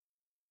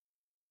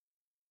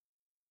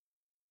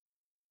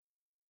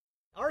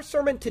Our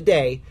sermon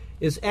today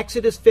is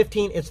Exodus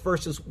 15. It's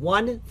verses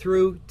 1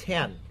 through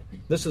 10.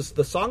 This is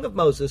the Song of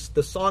Moses,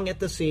 the Song at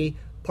the Sea,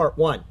 part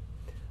 1.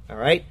 All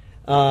right?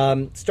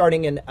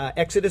 Starting in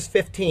Exodus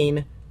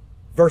 15,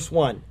 verse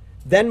 1.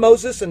 Then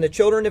Moses and the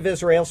children of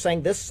Israel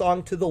sang this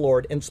song to the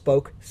Lord and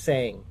spoke,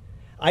 saying,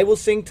 I will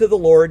sing to the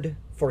Lord,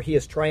 for he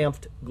has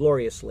triumphed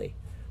gloriously.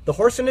 The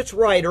horse and its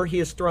rider he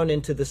has thrown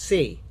into the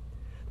sea.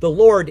 The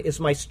Lord is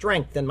my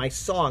strength and my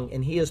song,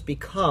 and he has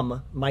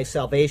become my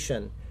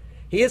salvation.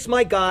 He is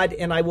my God,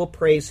 and I will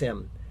praise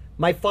him,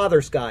 my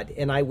father's God,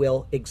 and I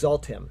will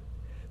exalt him.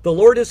 The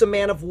Lord is a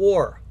man of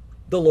war.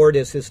 The Lord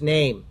is his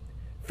name.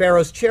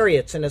 Pharaoh's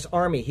chariots and his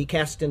army he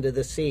cast into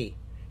the sea.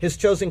 His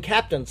chosen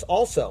captains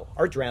also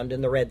are drowned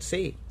in the Red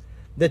Sea.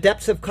 The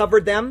depths have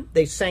covered them.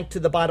 They sank to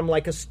the bottom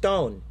like a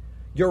stone.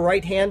 Your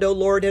right hand, O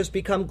Lord, has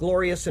become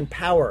glorious in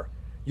power.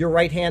 Your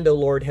right hand, O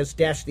Lord, has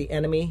dashed the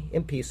enemy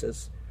in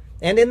pieces.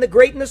 And in the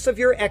greatness of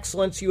your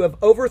excellence you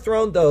have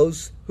overthrown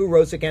those who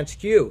rose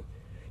against you.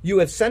 You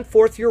have sent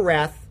forth your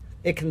wrath,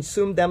 it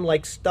consumed them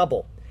like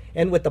stubble.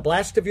 And with the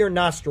blast of your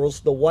nostrils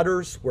the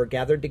waters were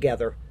gathered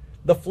together.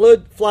 The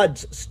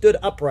floods stood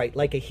upright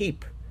like a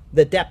heap.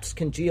 The depths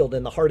congealed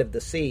in the heart of the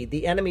sea.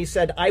 The enemy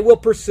said, I will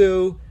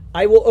pursue,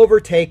 I will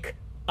overtake,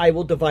 I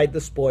will divide the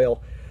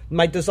spoil.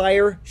 My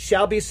desire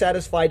shall be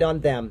satisfied on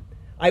them.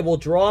 I will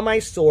draw my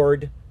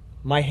sword,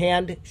 my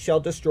hand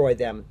shall destroy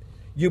them.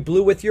 You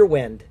blew with your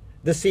wind,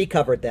 the sea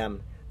covered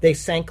them. They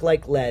sank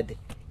like lead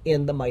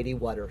in the mighty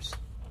waters.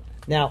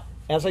 Now,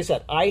 as I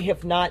said, I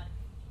have not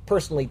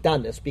personally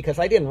done this because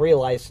I didn't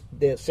realize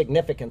the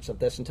significance of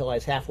this until I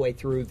was halfway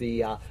through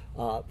the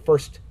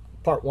first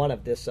part 1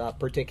 of this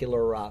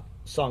particular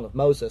Song of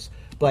Moses.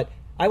 But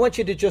I want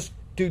you to just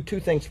do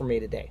 2 things for me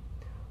today.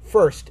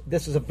 First,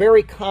 this is a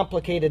very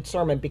complicated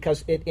sermon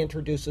because it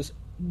introduces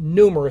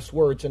numerous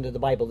words into the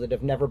Bible that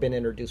have never been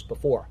introduced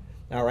before.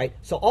 All right?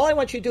 So all I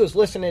want you to do is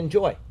listen and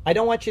enjoy. I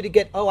don't want you to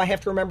get, I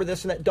have to remember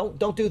this and that.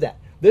 Don't do that.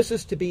 This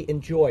is to be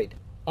enjoyed.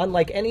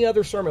 Unlike any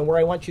other sermon where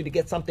I want you to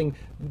get something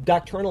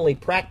doctrinally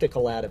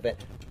practical out of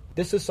it,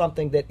 this is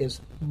something that is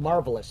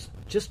marvelous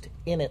just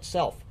in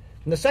itself.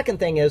 And the second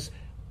thing is,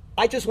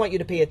 I just want you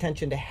to pay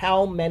attention to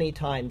how many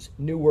times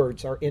new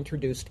words are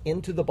introduced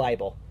into the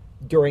Bible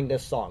during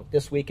this song,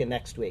 this week and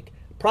next week.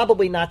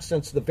 Probably not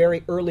since the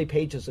very early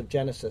pages of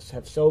Genesis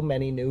have so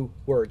many new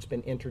words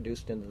been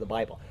introduced into the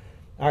Bible.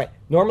 All right,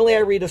 normally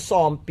I read a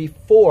psalm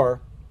before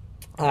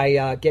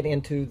I get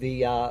into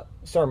the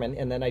sermon,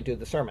 and then I do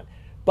the sermon.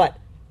 But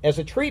as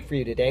a treat for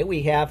you today,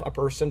 we have a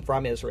person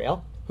from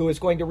Israel who is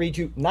going to read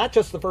you not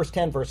just the first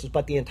 10 verses,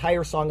 but the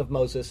entire Song of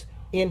Moses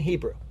in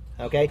Hebrew.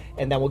 Okay?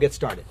 And then we'll get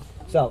started.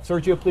 So,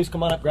 Sergio, please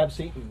come on up, grab a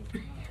seat,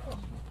 and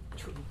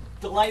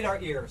delight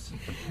our ears.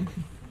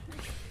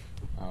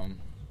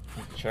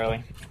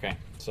 Charlie? Okay.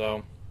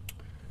 So,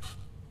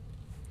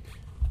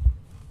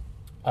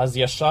 אז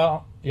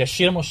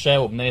ישיר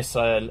משה ובני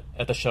ישראל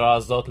את השירה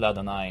הזאת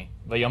לאדוני,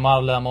 ויאמר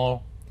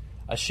לאמור,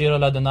 השיר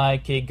על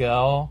אדוני כי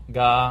גאו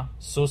גאה,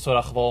 סוס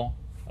ורחבו,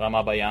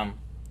 רמה בים.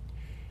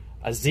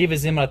 עזי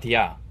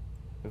וזמרתיה,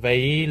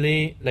 ויהי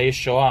לי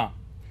לישועה,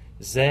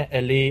 זה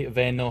אלי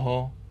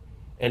ואנוהו,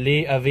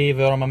 אלי אבי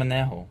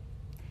ורוממנהו.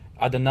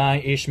 אדוני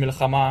איש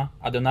מלחמה,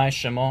 אדוני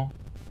שמו,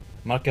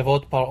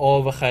 מרכבות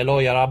פרעה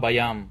וחיילו ירה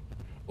בים,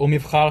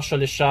 ומבחר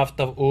שלישיו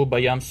טבעו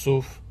בים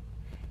סוף,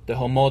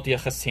 תהומות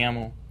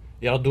יחסיימו,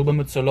 ירדו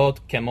במצולות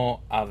כמו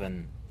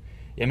אבן.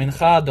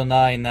 ימינך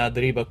אדוני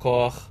נעדרי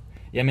בכוח,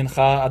 ימינך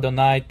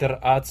אדוני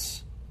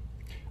תרעץ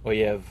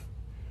אויב.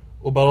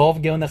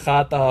 וברוב גאונך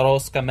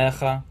תהרוס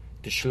קמך,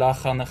 תשלח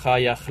חנך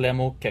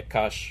יחלמו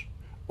כקש.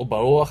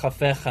 וברוח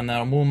אפיך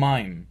נרמו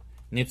מים,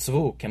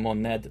 ניצבו כמו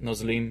נד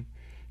נוזלים,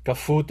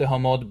 כפו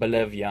תהומות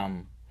בלב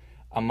ים.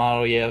 אמר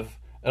אויב,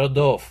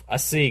 ארדוף,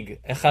 אשיג,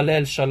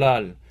 אחלל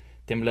שלל,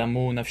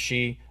 תמלמו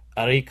נפשי,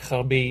 אריק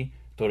חרבי,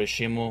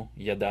 תורישימו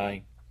ידי.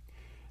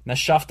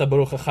 נשפת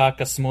ברוחך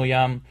קסמו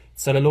ים,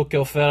 צללו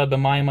כעופרת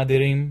במים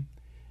אדירים.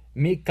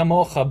 מי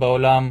כמוך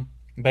בעולם,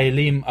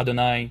 באלים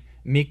אדוני,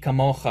 מי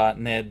כמוך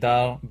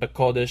נהדר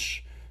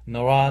בקודש,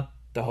 נורא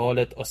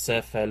תהולת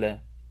עושה פלא.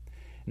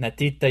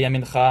 נטית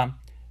ימינך,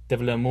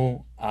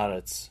 תבלמו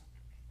ארץ.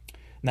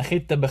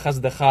 נחית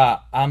בחסדך,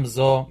 עם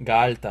זו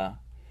גאלת.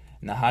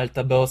 נהלת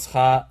בעוזך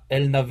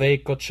אל נבי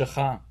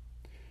קודשך.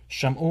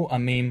 שמעו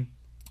עמים,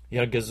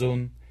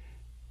 ירגזון.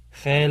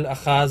 חיל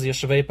אחז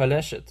יושבי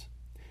פלשת.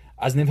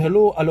 אז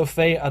נבהלו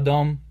אלופי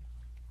אדום.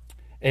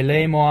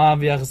 אלי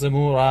מואב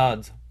יחזמו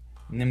רעד.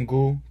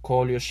 נמגו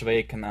כל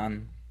יושבי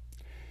כנען.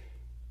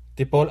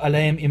 תיפול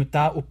עליהם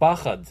אימתה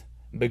ופחד.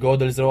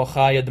 בגודל זרועך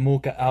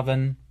ידמו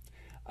כאבן.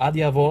 עד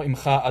יעבור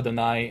עמך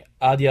אדוני,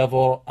 עד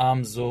יעבור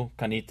עם זו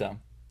קנית.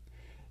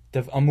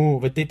 תבעמו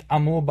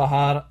ותתעמו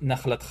בהר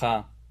נחלתך.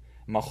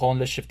 מכון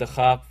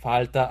לשבטך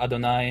פעלת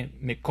אדוני,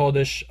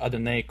 מקודש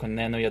אדוני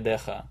כוננו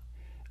ידיך.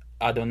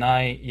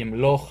 אדוני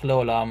ימלוך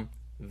לעולם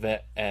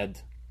ועד.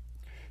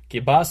 כי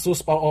בא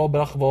סוס פרעה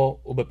ברחבו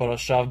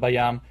ובפרשיו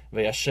בים,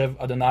 וישב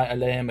אדוני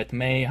עליהם את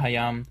מי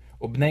הים,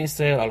 ובני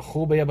ישראל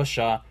הלכו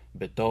ביבשה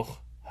בתוך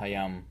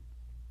הים.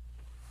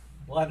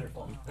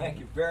 Wonderful. Thank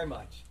you very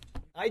much.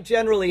 I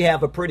generally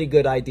have a pretty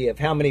good idea of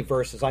how many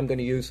verses I'm going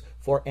to use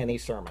for any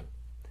sermon.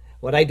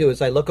 What I do is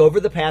I look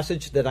over the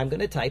passage that I'm going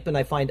to type and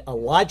I find a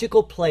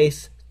logical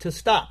place to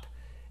stop.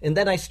 And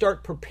then I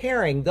start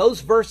preparing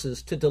those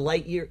verses to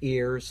delight your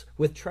ears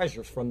with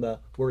treasures from the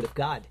Word of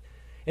God.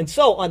 And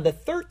so on the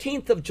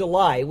 13th of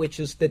July, which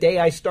is the day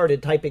I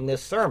started typing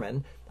this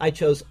sermon, I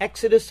chose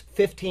Exodus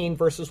 15,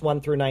 verses 1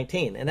 through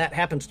 19. And that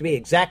happens to be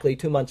exactly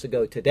 2 months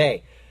ago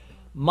today.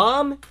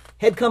 Mom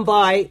had come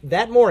by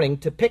that morning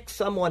to pick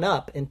someone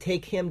up and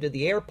take him to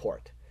the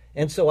airport.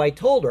 And so I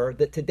told her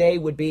that today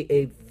would be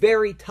a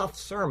very tough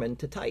sermon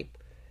to type.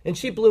 And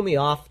she blew me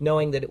off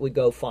knowing that it would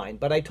go fine.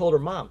 But I told her,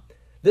 Mom,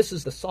 this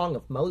is the Song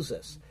of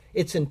Moses.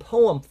 It's in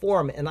poem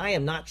form, and I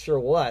am not sure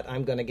what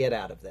I'm going to get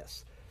out of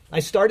this. I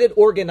started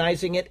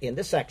organizing it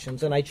into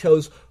sections, and I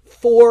chose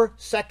 4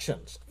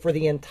 sections for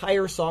the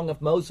entire Song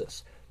of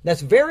Moses.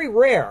 That's very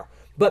rare,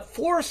 but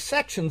 4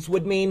 sections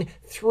would mean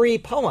 3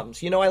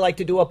 poems. You know, I like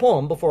to do a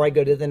poem before I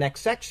go to the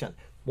next section,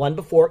 one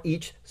before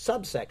each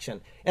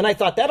subsection. And I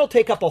thought that'll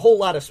take up a whole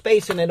lot of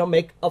space and it'll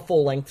make a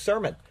full-length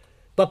sermon.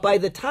 But by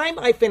the time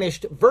I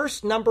finished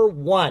verse number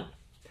 1,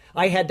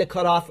 I had to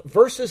cut off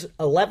verses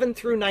 11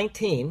 through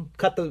 19,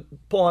 cut the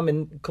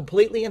poem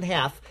completely in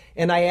half,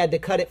 and I had to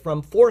cut it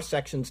from 4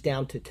 sections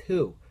down to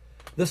 2.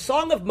 The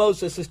Song of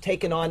Moses has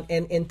taken on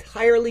an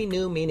entirely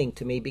new meaning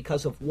to me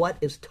because of what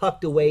is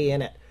tucked away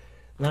in it.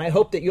 And I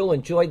hope that you'll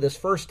enjoy this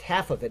first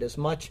half of it as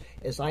much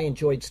as I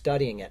enjoyed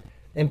studying it.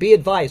 And be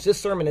advised, this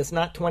sermon is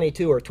not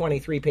 22 or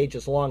 23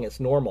 pages long as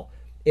normal.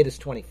 It is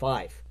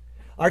 25.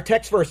 Our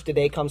text verse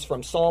today comes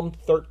from Psalm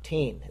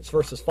 13. It's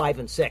verses 5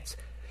 and 6.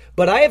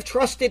 But I have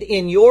trusted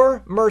in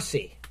your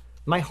mercy.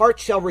 My heart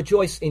shall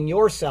rejoice in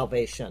your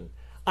salvation.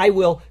 I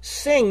will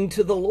sing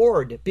to the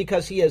Lord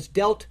because he has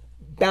dealt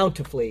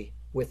bountifully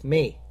with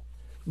me.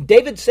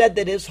 David said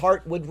that his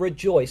heart would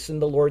rejoice in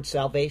the Lord's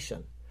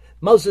salvation.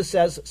 Moses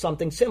says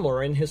something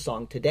similar in his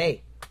song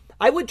today.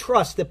 I would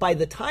trust that by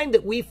the time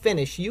that we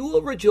finish, you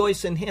will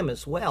rejoice in him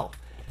as well.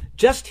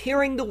 Just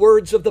hearing the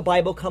words of the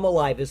Bible come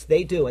alive as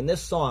they do in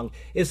this song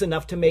is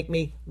enough to make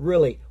me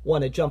really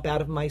want to jump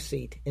out of my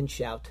seat and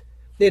shout.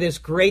 It is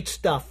great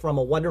stuff from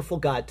a wonderful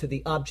God to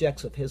the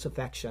objects of his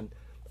affection.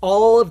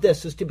 All of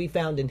this is to be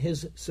found in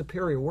his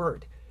superior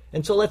word.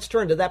 And so let's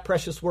turn to that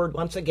precious word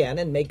once again,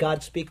 and may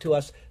God speak to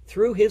us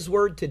through his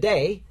word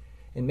today,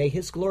 and may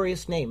his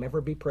glorious name ever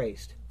be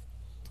praised.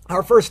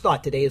 Our first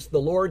thought today is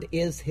the Lord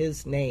is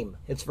his name.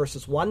 It's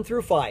verses 1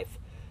 through 5.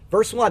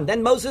 Verse 1,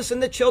 Then Moses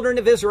and the children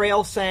of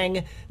Israel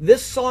sang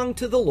this song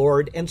to the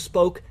Lord and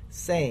spoke,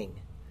 saying.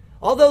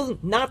 Although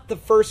not the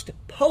first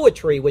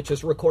poetry which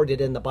is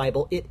recorded in the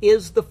Bible, it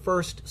is the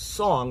first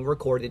song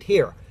recorded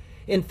here.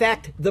 In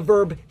fact, the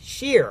verb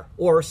shir,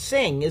 or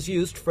sing, is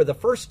used for the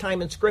first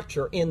time in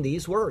Scripture in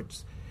these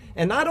words.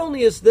 And not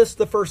only is this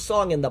the first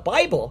song in the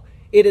Bible,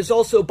 it is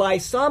also by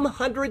some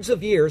hundreds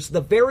of years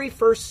the very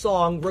first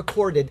song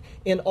recorded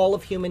in all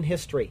of human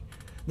history.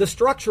 The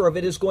structure of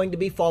it is going to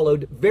be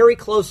followed very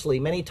closely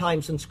many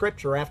times in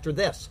Scripture after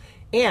this.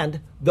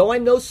 And, though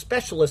I'm no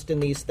specialist in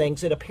these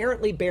things, it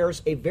apparently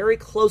bears a very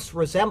close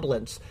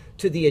resemblance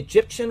to the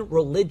Egyptian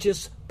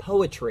religious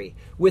poetry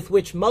with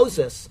which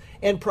Moses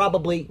and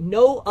probably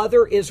no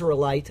other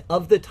Israelite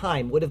of the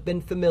time would have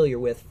been familiar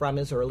with from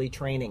his early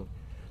training.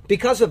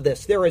 Because of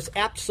this, there is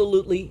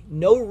absolutely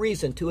no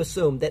reason to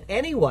assume that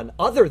anyone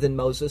other than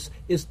Moses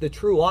is the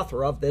true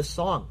author of this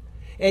song.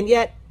 And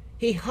yet,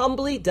 he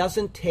humbly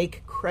doesn't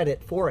take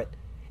credit for it.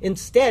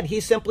 Instead, he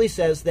simply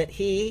says that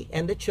he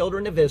and the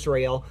children of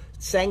Israel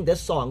sang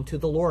this song to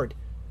the Lord.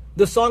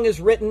 The song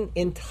is written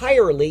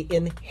entirely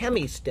in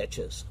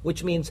hemistitches,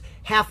 which means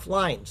half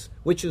lines,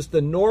 which is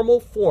the normal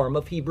form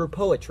of Hebrew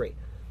poetry.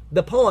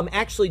 The poem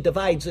actually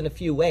divides in a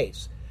few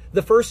ways.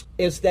 The first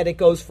is that it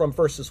goes from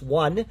verses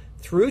 1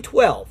 through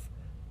 12.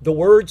 The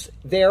words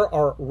there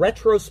are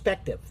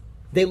retrospective.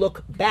 They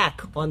look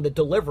back on the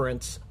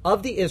deliverance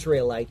of the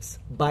Israelites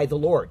by the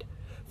Lord.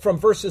 From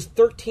verses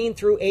 13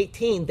 through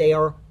 18, they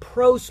are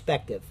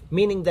prospective,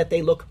 meaning that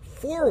they look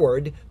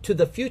forward to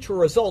the future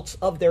results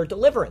of their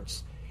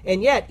deliverance.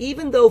 And yet,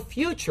 even though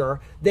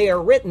future, they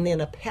are written in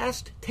a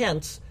past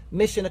tense,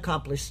 mission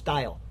accomplished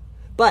style.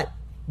 But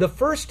the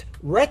first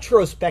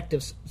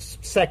retrospective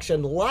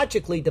section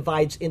logically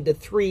divides into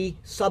 3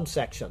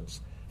 subsections,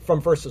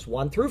 from verses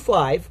 1 through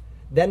 5,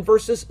 then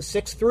verses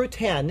 6 through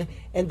 10,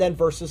 and then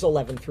verses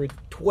 11 through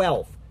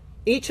 12.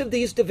 Each of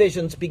these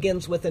divisions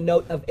begins with a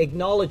note of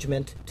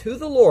acknowledgement to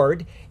the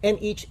Lord,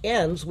 and each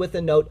ends with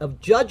a note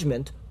of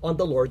judgment on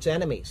the Lord's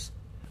enemies.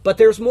 But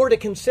there's more to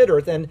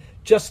consider than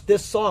just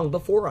this song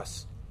before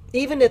us.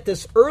 Even at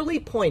this early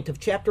point of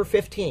chapter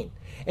 15,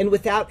 and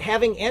without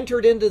having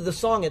entered into the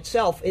song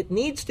itself, it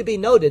needs to be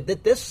noted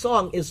that this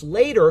song is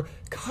later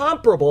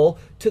comparable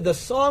to the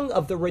song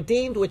of the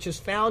redeemed, which is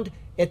found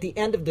at the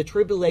end of the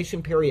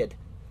tribulation period.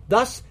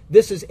 Thus,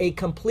 this is a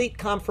complete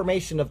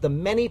confirmation of the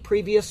many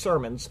previous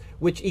sermons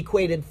which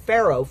equated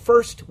Pharaoh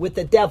first with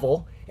the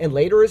devil and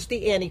later as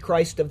the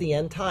Antichrist of the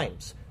end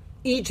times,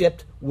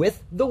 Egypt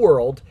with the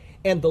world,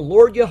 and the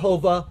Lord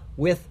Jehovah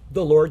with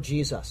the Lord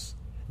Jesus.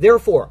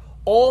 Therefore,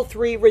 all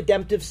three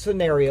redemptive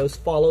scenarios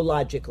follow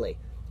logically.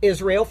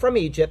 Israel from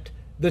Egypt,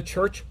 the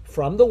church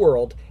from the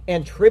world,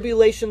 and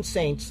tribulation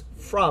saints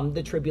from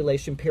the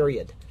tribulation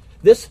period.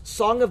 This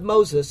Song of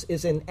Moses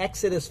is in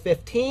Exodus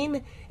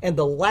 15, and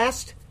the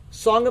last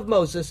Song of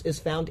Moses is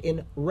found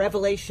in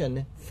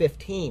Revelation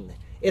 15.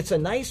 It's a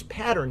nice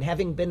pattern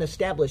having been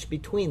established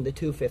between the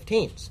two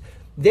 15s.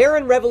 There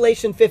in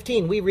Revelation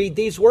 15, we read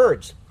these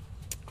words,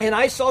 "And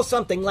I saw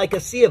something like a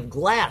sea of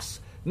glass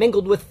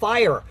mingled with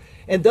fire,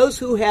 and those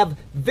who have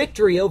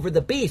victory over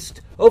the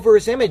beast, over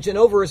his image and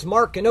over his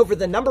mark and over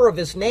the number of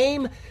his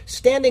name,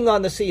 standing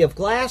on the sea of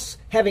glass,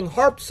 having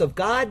harps of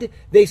God,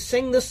 they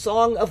sing the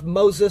song of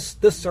Moses,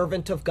 the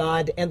servant of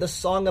God, and the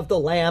song of the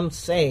Lamb,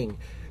 saying,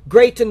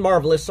 Great and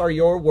marvelous are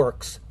your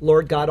works,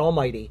 Lord God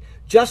Almighty.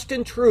 Just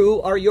and true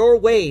are your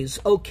ways,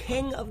 O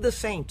King of the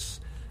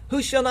saints.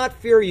 Who shall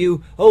not fear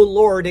you, O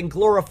Lord, and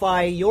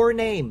glorify your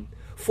name?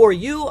 For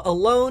you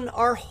alone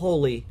are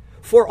holy.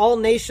 For all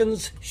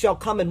nations shall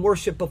come and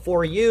worship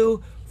before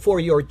you, for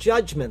your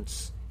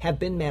judgments have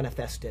been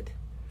manifested."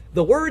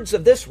 The words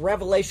of this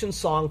Revelation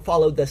song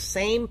follow the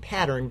same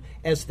pattern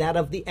as that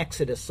of the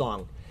Exodus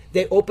song.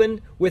 They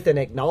open with an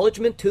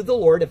acknowledgement to the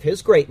Lord of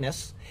his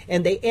greatness,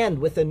 and they end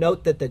with a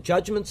note that the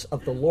judgments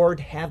of the Lord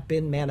have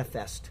been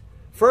manifest.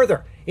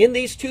 Further, in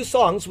these two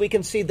songs, we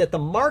can see that the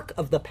mark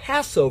of the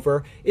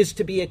Passover is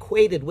to be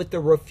equated with the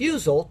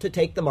refusal to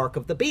take the mark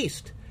of the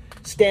beast.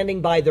 Standing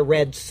by the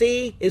Red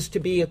Sea is to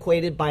be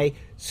equated by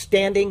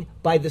standing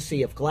by the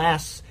Sea of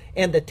Glass.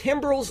 And the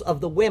timbrels of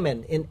the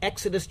women in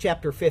Exodus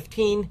chapter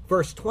 15,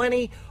 verse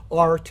 20,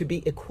 are to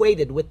be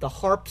equated with the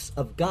harps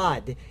of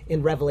God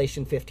in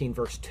Revelation 15,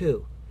 verse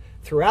 2.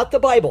 Throughout the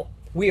Bible,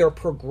 we are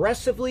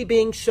progressively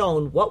being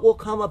shown what will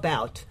come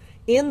about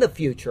in the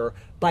future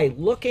by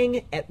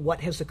looking at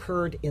what has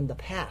occurred in the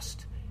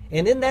past.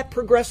 And in that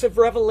progressive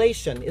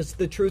revelation is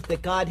the truth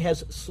that God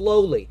has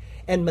slowly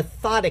and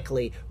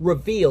methodically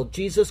revealed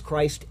Jesus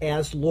Christ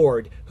as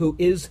Lord, who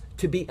is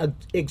to be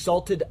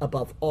exalted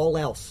above all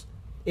else.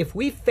 If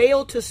we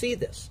fail to see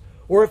this,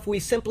 or if we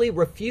simply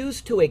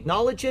refuse to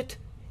acknowledge it,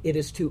 it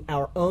is to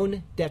our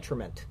own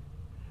detriment.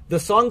 The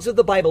songs of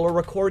the Bible are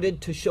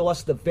recorded to show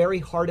us the very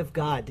heart of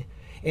God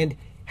and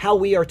how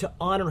we are to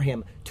honor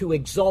him, to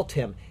exalt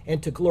him,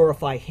 and to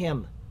glorify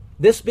him.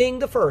 This being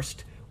the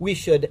first, we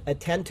should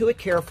attend to it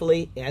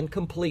carefully and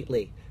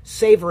completely,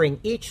 savoring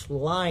each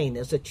line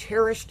as a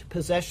cherished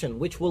possession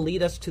which will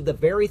lead us to the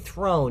very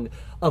throne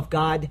of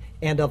God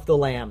and of the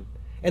Lamb.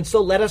 And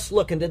so let us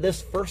look into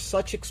this first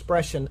such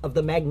expression of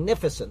the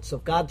magnificence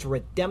of God's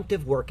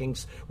redemptive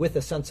workings with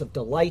a sense of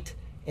delight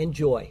and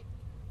joy.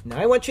 Now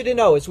I want you to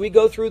know, as we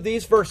go through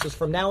these verses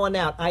from now on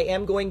out, I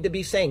am going to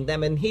be saying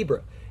them in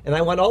Hebrew. And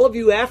I want all of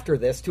you after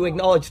this to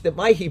acknowledge that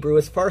my Hebrew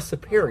is far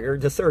superior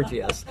to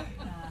Sergio's.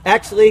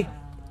 Actually,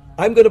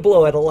 I'm going to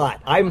blow it a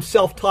lot. I'm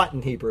self-taught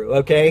in Hebrew,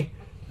 okay?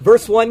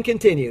 Verse 1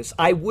 continues,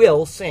 "I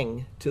will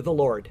sing to the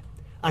Lord.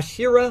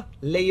 Ashira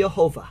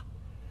leYehovah."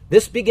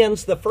 This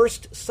begins the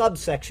first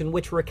subsection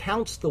which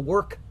recounts the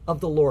work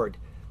of the Lord.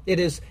 It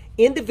is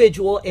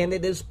individual and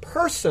it is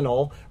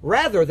personal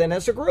rather than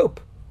as a group.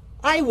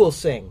 I will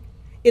sing.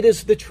 It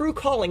is the true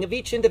calling of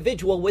each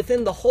individual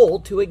within the whole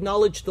to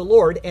acknowledge the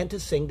Lord and to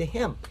sing to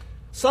him.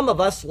 Some of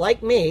us,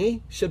 like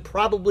me, should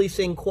probably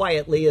sing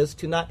quietly as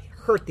to not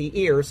hurt the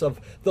ears of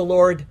the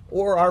Lord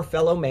or our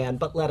fellow man,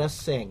 but let us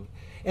sing.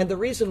 And the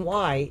reason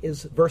why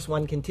is verse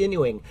 1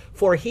 continuing,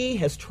 "For he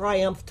has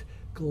triumphed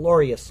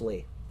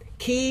gloriously."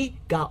 Ki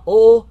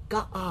ga'o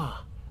ga'a.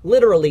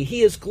 Literally,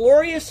 he is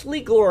gloriously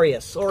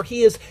glorious, or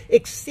he is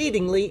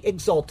exceedingly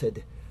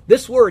exalted.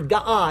 This word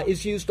ga'a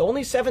is used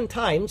only 7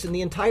 times in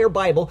the entire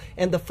Bible,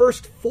 and the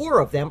first 4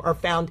 of them are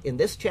found in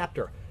this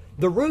chapter.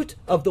 The root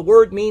of the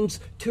word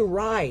means to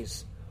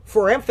rise.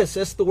 For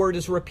emphasis, the word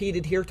is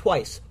repeated here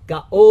twice,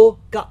 ga'o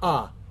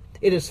ga'a.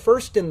 It is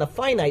first in the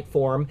finite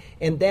form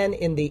and then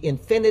in the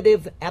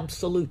infinitive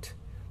absolute.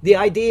 The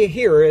idea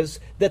here is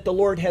that the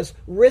Lord has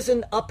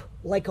risen up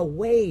like a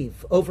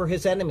wave over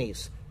his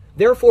enemies.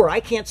 Therefore,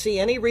 I can't see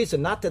any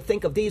reason not to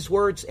think of these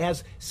words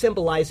as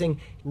symbolizing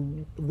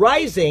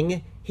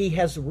rising, he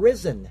has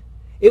risen.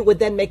 It would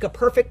then make a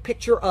perfect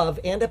picture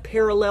of and a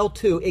parallel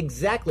to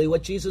exactly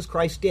what Jesus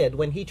Christ did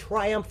when he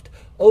triumphed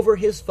over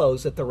his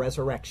foes at the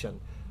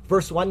resurrection.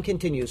 Verse 1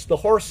 continues, "The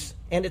horse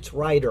and its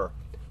rider,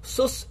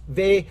 sus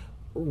ve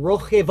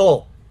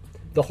rochevo."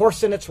 The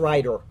horse and its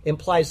rider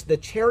implies the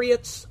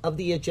chariots of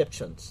the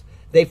Egyptians.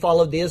 They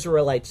followed the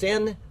Israelites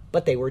in,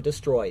 but they were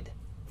destroyed.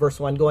 Verse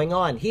 1 going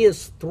on, "He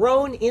is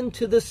thrown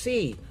into the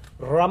sea,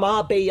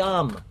 Ramah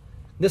Beyam."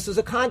 This is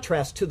a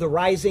contrast to the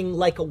rising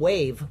like a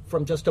wave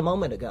from just a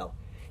moment ago.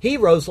 He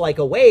rose like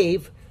a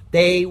wave,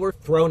 they were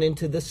thrown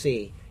into the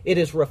sea. It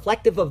is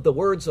reflective of the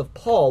words of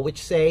Paul,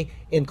 which say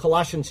in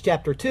Colossians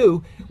chapter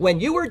 2, "When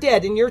you were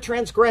dead in your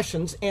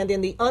transgressions and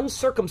in the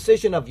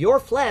uncircumcision of your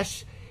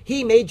flesh,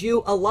 he made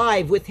you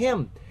alive with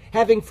him,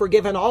 having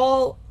forgiven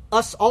all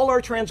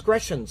our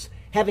transgressions,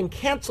 having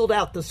canceled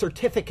out the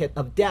certificate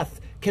of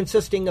death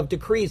consisting of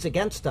decrees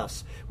against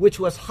us, which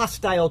was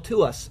hostile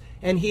to us,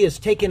 and he has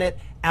taken it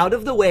out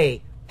of the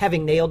way,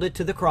 having nailed it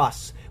to the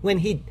cross. When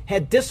he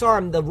had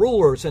disarmed the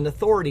rulers and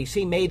authorities,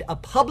 he made a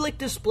public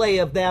display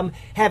of them,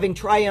 having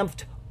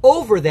triumphed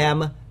over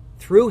them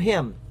through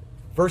him.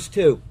 Verse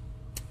 2,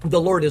 the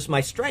Lord is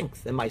my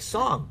strength and my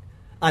song.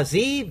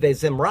 Azi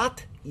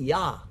vezimrat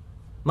Yah.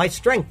 My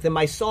strength and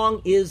my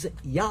song is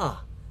Yah.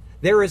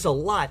 There is a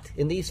lot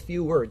in these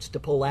few words to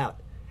pull out.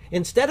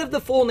 Instead of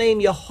the full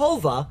name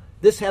Yehovah,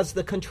 this has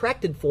the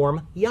contracted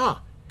form Yah.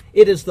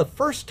 It is the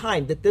first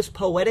time that this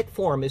poetic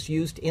form is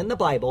used in the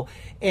Bible,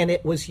 and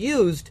it was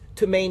used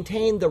to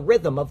maintain the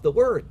rhythm of the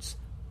words.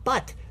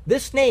 But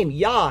this name,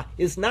 Yah,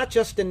 is not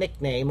just a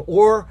nickname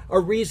or a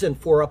reason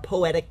for a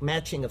poetic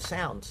matching of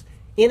sounds.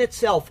 In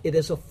itself, it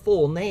is a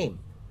full name.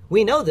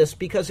 We know this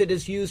because it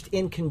is used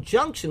in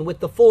conjunction with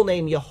the full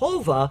name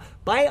Yehovah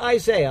by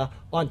Isaiah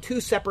on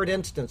two separate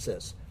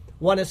instances.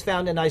 One is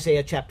found in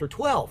Isaiah chapter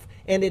 12,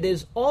 and it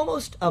is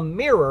almost a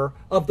mirror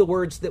of the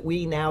words that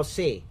we now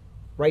see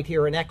right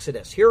here in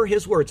Exodus. Here are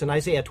his words in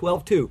Isaiah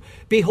 12:2.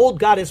 Behold,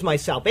 God is my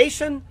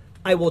salvation.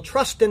 I will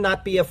trust and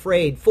not be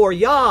afraid. For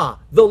Yah,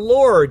 the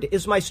Lord,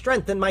 is my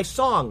strength and my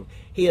song.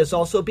 He has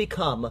also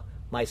become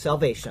my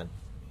salvation.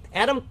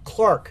 Adam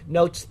Clarke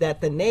notes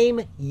that the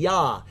name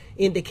Yah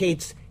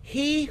indicates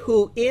he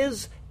who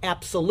is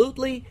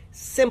absolutely,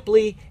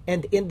 simply,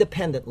 and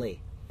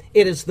independently.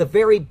 It is the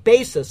very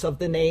basis of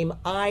the name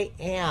I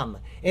am,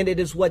 and it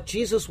is what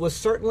Jesus was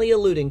certainly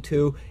alluding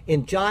to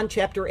in John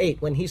chapter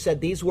 8 when he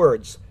said these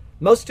words,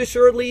 most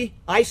assuredly,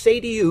 I say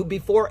to you,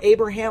 before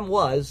Abraham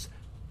was,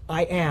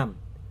 I am.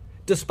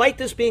 Despite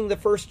this being the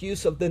first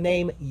use of the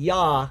name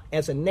Yah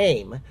as a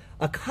name,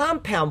 a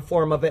compound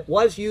form of it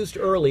was used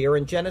earlier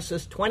in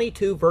Genesis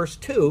 22 verse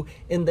 2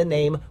 in the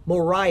name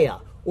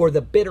Moriah, or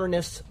the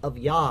bitterness of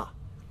Yah.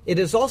 It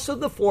is also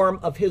the form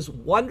of his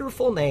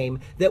wonderful name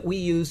that we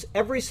use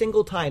every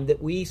single time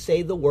that we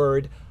say the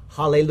word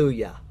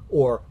hallelujah,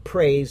 or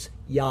praise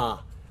Yah.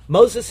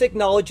 Moses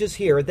acknowledges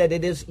here that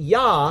it is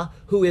Yah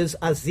who is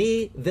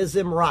Azi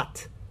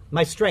Vizimrat,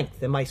 my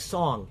strength and my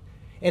song.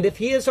 And if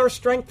he is our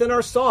strength and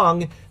our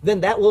song,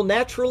 then that will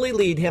naturally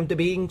lead him to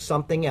being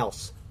something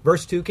else.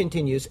 Verse 2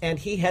 continues, and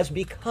he has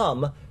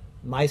become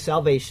my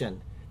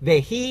salvation.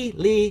 Vehi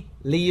li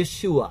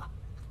Yeshua.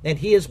 And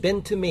he has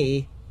been to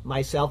me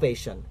my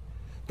salvation.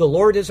 The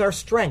Lord is our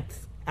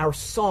strength, our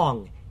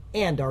song,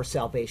 and our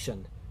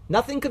salvation.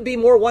 Nothing could be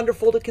more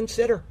wonderful to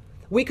consider.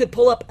 We could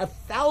pull up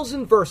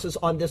 1,000 verses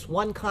on this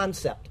one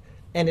concept.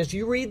 And as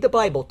you read the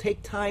Bible,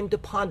 take time to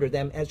ponder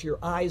them as your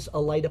eyes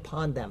alight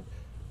upon them.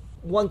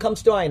 One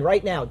comes to mind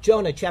right now,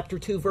 Jonah chapter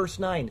 2, verse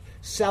 9.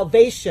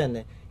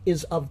 Salvation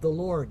is of the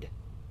Lord.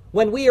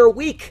 When we are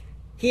weak,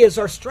 he is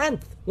our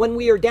strength. When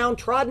we are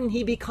downtrodden,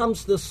 he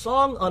becomes the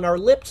song on our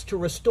lips to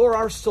restore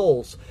our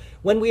souls.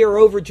 When we are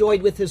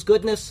overjoyed with his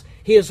goodness,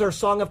 he is our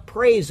song of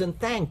praise and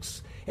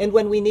thanks. And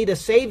when we need a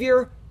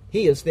Savior,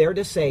 he is there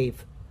to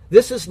save.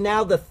 This is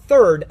now the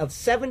third of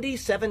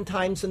 77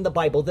 times in the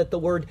Bible that the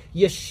word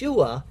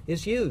Yeshua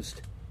is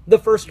used. The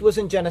first was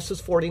in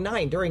Genesis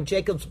 49 during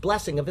Jacob's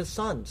blessing of his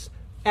sons.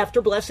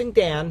 After blessing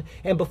Dan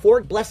and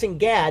before blessing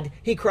Gad,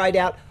 he cried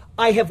out,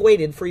 I have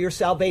waited for your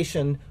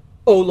salvation,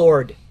 O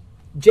Lord.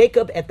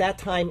 Jacob at that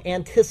time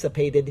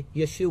anticipated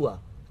Yeshua.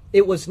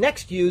 It was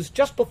next used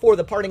just before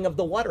the parting of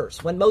the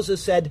waters when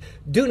Moses said,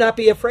 do not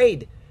be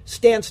afraid.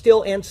 Stand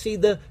still and see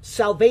the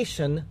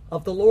salvation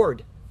of the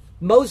Lord.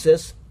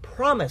 Moses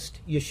promised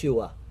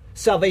Yeshua.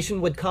 Salvation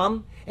would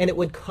come, and it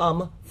would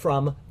come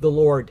from the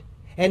Lord.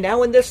 And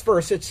now in this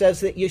verse it says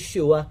that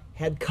Yeshua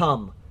had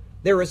come.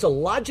 There is a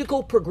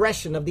logical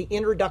progression of the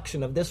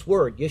introduction of this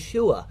word,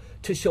 Yeshua,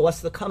 to show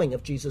us the coming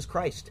of Jesus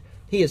Christ.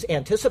 He is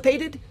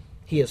anticipated,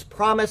 he is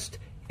promised,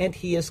 and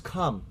he is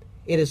come.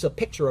 It is a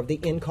picture of the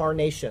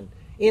incarnation.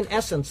 In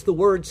essence, the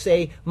words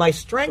say, my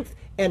strength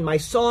and my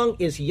song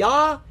is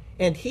Yah,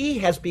 and he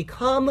has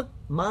become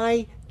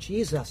my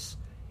Jesus.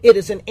 It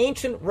is an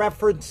ancient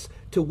reference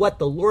to what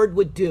the Lord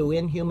would do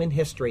in human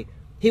history.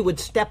 He would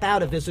step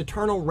out of his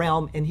eternal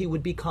realm and he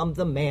would become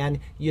the man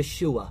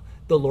Yeshua,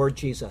 the Lord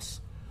Jesus.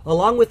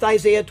 Along with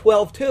Isaiah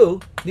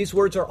 12:2, these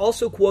words are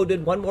also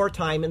quoted one more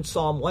time in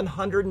Psalm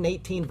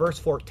 118, verse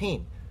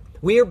 14.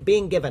 We are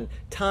being given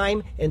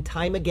time and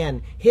time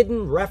again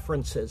hidden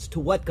references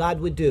to what God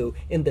would do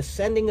in the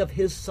sending of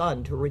his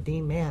Son to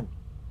redeem man.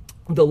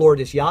 The Lord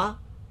is Yah,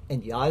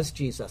 and Yah is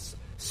Jesus.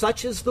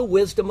 Such is the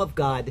wisdom of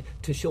God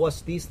to show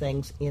us these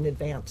things in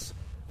advance.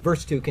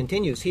 Verse 2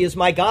 continues, he is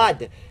my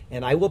God,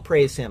 and I will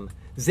praise him.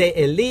 Ze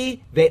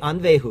Eli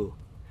ve'anvehu.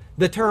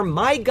 The term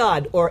my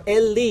God, or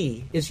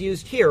Eli, is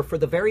used here for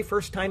the very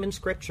first time in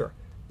Scripture.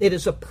 It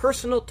is a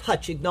personal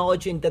touch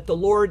acknowledging that the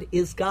Lord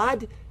is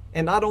God,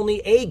 and not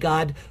only a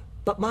God,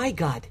 but my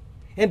God.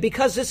 And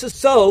because this is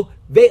so,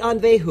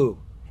 ve'anvehu,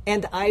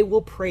 and I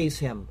will praise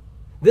him.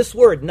 This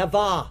word,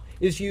 navah,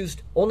 is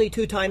used only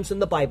 2 times in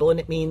the Bible, and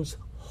it means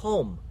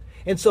home.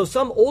 And so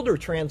some older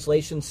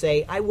translations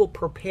say, I will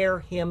prepare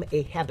him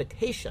a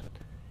habitation.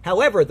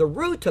 However, the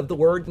root of the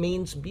word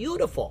means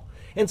beautiful.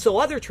 And so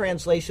other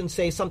translations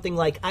say something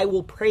like, I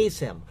will praise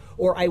him,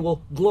 or I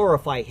will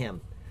glorify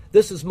him.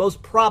 This is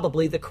most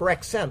probably the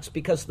correct sense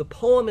because the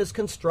poem is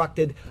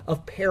constructed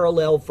of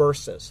parallel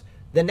verses.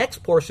 The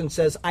next portion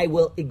says, I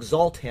will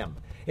exalt him.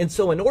 And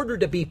so in order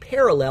to be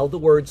parallel, the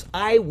words,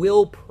 I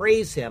will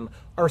praise him,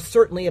 are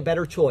certainly a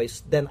better choice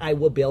than I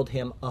will build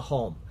him a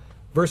home.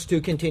 Verse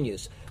 2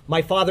 continues,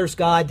 my father's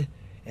God,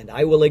 and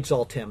I will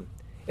exalt him.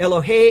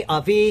 Elohe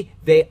avi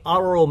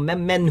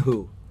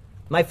ve'aromemenhu.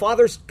 My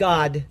father's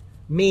God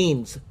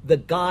means the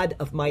God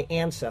of my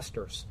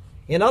ancestors.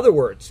 In other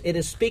words, it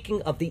is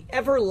speaking of the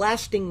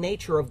everlasting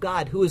nature of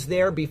God, who is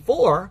there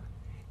before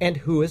and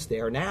who is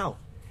there now.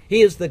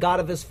 He is the God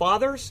of his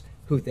fathers,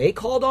 who they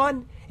called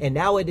on, and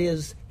now it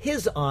is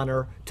his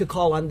honor to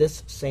call on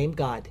this same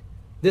God.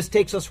 This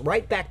takes us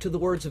right back to the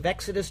words of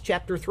Exodus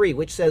chapter 3,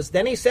 which says,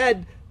 Then he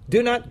said,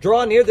 do not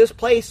draw near this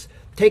place.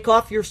 Take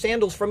off your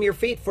sandals from your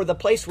feet, for the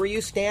place where you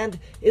stand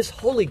is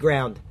holy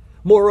ground.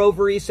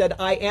 Moreover, he said,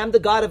 I am the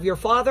God of your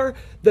father,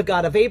 the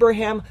God of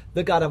Abraham,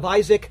 the God of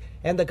Isaac,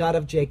 and the God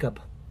of Jacob.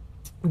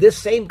 This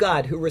same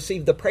God who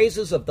received the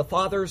praises of the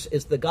fathers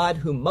is the God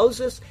whom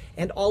Moses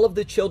and all of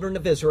the children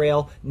of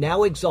Israel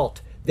now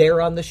exalt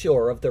there on the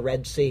shore of the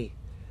Red Sea.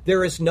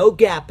 There is no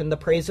gap in the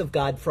praise of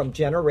God from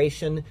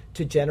generation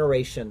to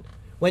generation.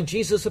 When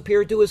Jesus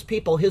appeared to his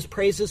people, his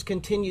praises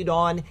continued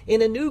on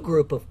in a new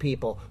group of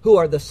people who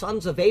are the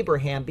sons of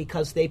Abraham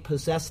because they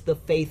possess the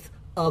faith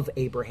of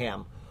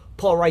Abraham.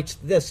 Paul writes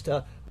this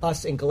to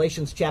us in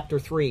Galatians chapter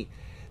 3.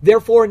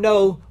 Therefore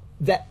know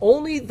that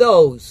only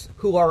those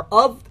who are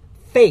of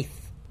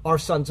faith are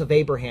sons of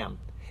Abraham.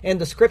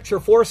 And the scripture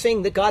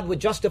foreseeing that God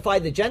would justify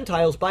the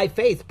Gentiles by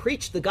faith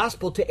preached the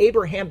gospel to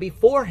Abraham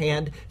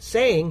beforehand,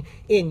 saying,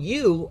 in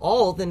you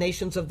all the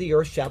nations of the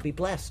earth shall be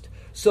blessed.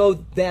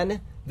 So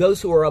then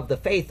those who are of the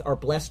faith are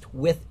blessed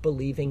with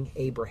believing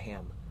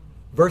Abraham.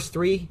 Verse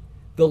 3,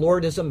 the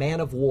Lord is a man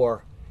of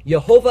war.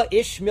 Yehovah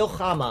ish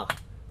milchama.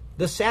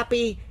 The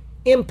sappy,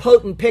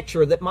 impotent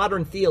picture that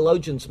modern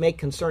theologians make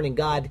concerning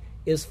God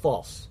is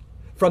false.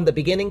 From the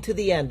beginning to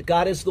the end,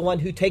 God is the one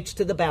who takes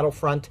to the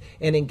battlefront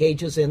and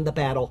engages in the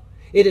battle.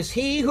 It is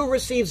he who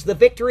receives the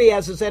victory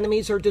as his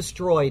enemies are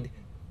destroyed.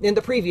 In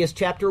the previous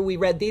chapter, we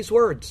read these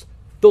words,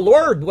 the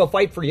Lord will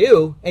fight for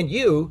you, and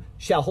you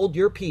shall hold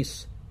your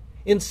peace.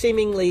 In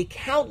seemingly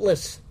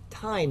countless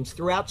times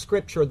throughout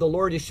Scripture, the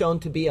Lord is shown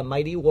to be a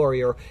mighty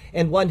warrior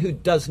and one who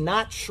does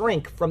not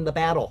shrink from the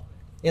battle.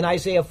 In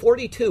Isaiah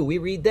 42, we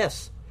read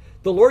this,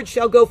 the Lord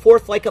shall go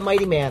forth like a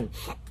mighty man.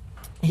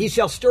 He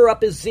shall stir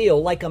up his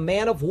zeal like a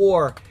man of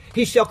war.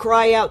 He shall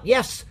cry out,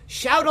 yes,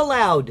 shout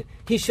aloud.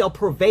 He shall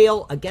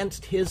prevail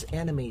against his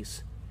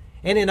enemies.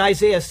 And in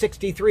Isaiah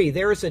 63,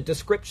 there is a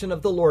description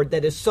of the Lord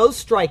that is so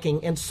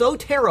striking and so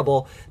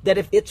terrible that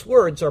if its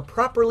words are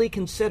properly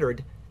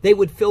considered, they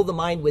would fill the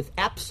mind with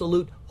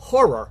absolute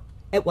horror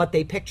at what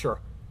they picture.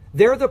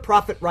 There the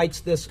prophet writes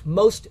this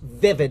most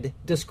vivid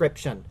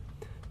description.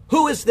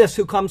 Who is this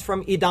who comes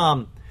from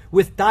Edom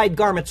with dyed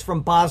garments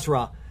from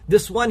Basra?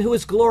 This one who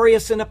is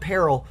glorious in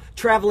apparel,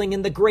 traveling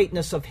in the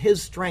greatness of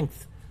his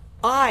strength.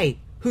 I,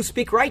 who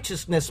speak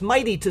righteousness,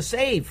 mighty to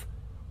save.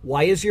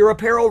 Why is your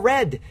apparel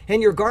red,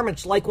 and your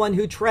garments like one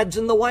who treads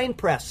in the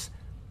winepress?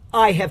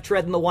 I have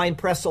tread in the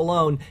winepress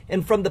alone,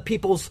 and from the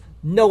peoples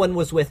no one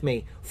was with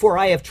me. For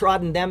I have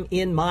trodden them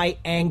in my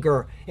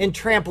anger, and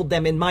trampled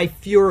them in my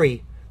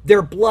fury.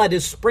 Their blood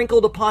is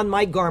sprinkled upon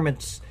my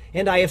garments,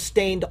 and I have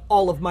stained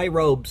all of my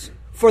robes.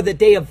 For the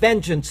day of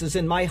vengeance is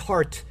in my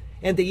heart,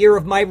 and the year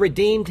of my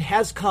redeemed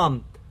has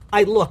come.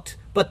 I looked,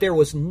 but there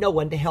was no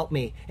one to help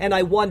me, and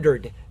I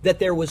wondered that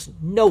there was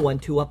no one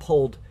to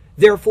uphold.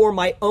 Therefore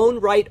my own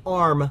right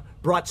arm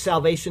brought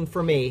salvation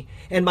for me,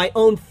 and my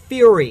own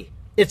fury,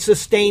 it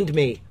sustained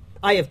me.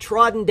 I have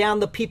trodden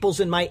down the peoples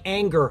in my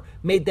anger,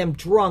 made them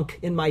drunk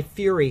in my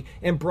fury,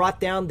 and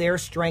brought down their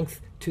strength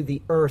to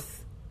the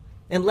earth.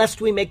 And lest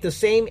we make the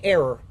same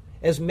error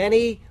as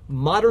many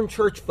modern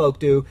church folk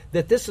do,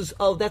 that this is,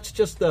 that's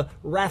just the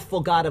wrathful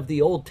God of the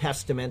Old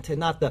Testament and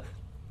not the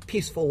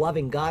peaceful,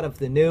 loving God of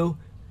the New,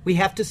 we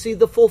have to see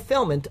the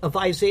fulfillment of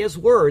Isaiah's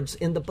words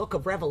in the book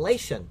of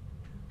Revelation.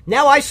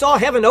 Now I saw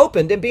heaven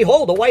opened, and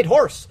behold, a white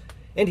horse.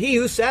 And he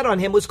who sat on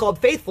him was called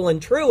Faithful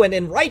and True, and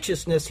in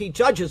righteousness he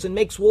judges and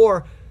makes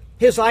war.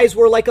 His eyes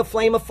were like a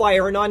flame of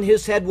fire, and on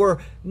his head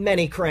were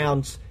many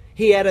crowns.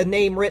 He had a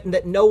name written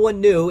that no one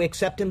knew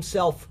except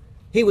himself.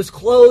 He was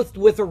clothed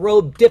with a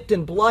robe dipped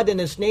in blood, and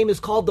his name is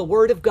called the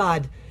Word of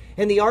God.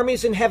 And the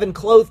armies in heaven,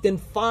 clothed in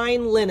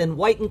fine linen,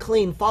 white and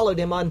clean, followed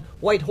him on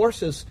white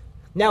horses.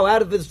 Now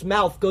out of his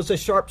mouth goes a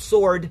sharp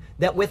sword,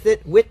 that with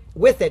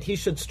it he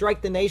should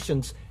strike the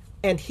nations.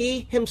 And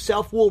he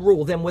himself will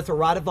rule them with a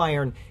rod of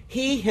iron.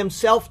 He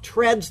himself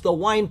treads the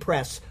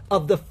winepress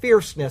of the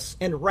fierceness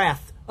and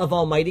wrath of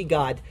Almighty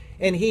God.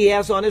 And he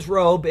has on his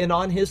robe and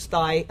on his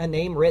thigh a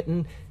name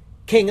written,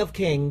 King of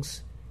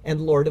Kings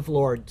and Lord of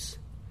Lords.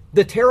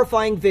 The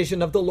terrifying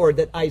vision of the Lord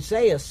that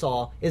Isaiah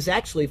saw is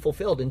actually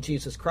fulfilled in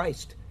Jesus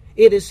Christ.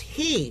 It is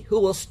he who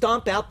will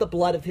stomp out the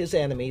blood of his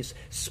enemies,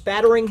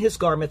 spattering his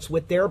garments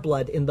with their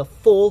blood in the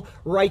full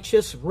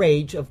righteous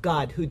rage of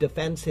God who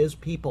defends his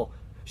people.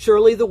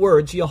 Surely the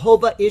words,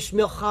 Yehovah ish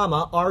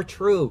milchama, are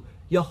true.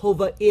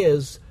 Yehovah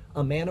is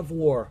a man of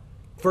war.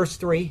 Verse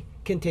 3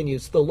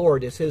 continues, the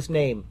Lord is his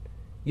name,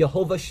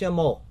 Yehovah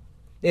Shemo.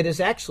 It is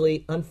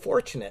actually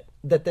unfortunate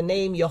that the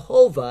name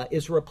Yehovah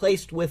is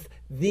replaced with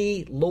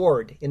the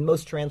Lord in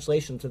most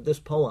translations of this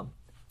poem.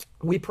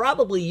 We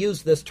probably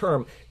use this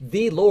term,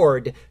 the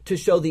Lord, to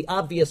show the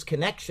obvious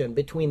connection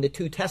between the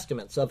two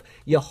testaments of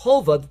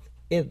Yehovah,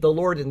 the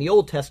Lord in the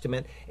Old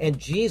Testament, and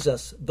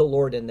Jesus, the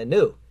Lord in the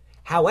New.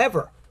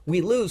 However,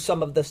 we lose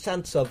some of the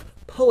sense of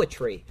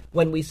poetry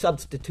when we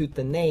substitute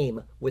the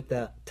name with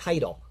the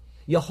title.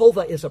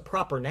 Yehovah is a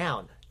proper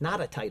noun,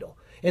 not a title.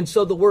 And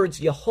so the words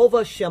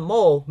Yehovah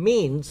Shemo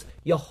means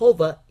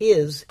Yehovah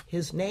is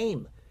his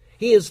name.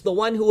 He is the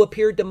one who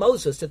appeared to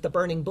Moses at the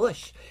burning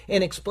bush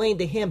and explained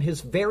to him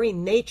his very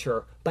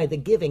nature by the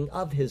giving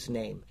of his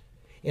name.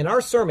 In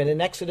our sermon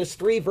in Exodus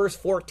 3, verse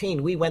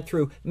 14, we went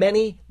through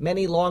many,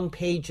 many long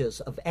pages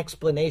of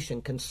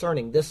explanation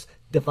concerning this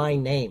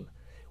divine name.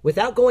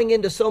 Without going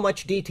into so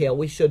much detail,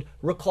 we should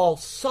recall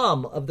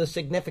some of the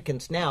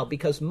significance now,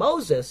 because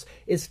Moses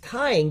is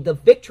tying the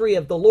victory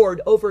of the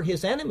Lord over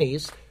his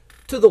enemies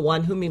to the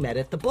one whom he met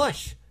at the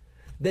bush.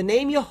 The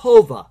name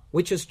Yehovah,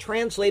 which is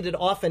translated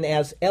often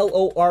as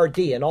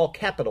L-O-R-D in all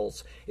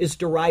capitals, is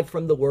derived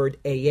from the word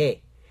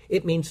Eye.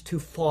 It means to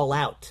fall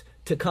out,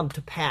 to come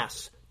to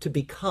pass, to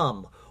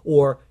become,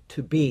 or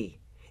to be.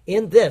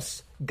 In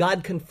this,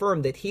 God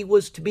confirmed that he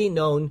was to be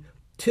known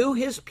to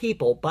his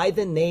people by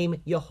the name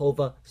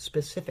Yehovah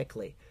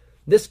specifically.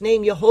 This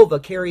name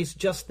Yehovah carries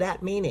just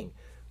that meaning,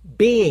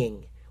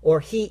 being,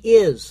 or he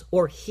is,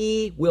 or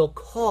he will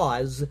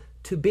cause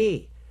to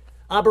be.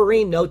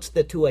 Abarim notes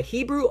that to a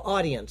Hebrew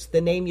audience,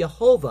 the name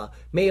Yehovah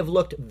may have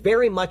looked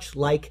very much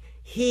like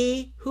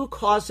he who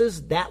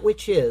causes that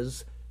which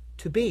is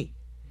to be.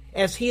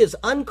 As he is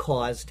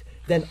uncaused,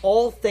 then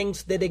all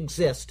things that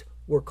exist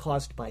were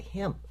caused by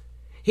him.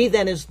 He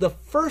then is the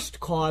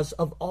first cause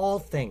of all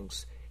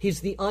things.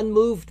 He's the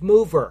unmoved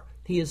mover.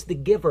 He is the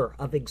giver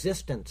of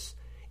existence.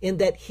 In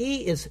that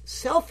he is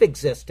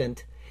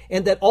self-existent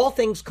and that all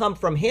things come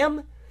from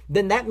him,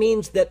 then that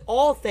means that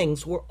all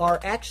things are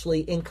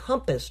actually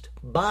encompassed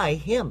by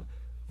him.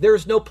 There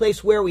is no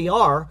place where we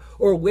are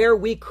or where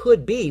we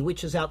could be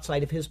which is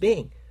outside of his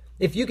being.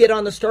 If you get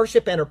on the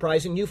Starship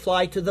Enterprise and you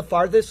fly to the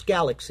farthest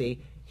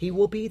galaxy, he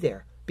will be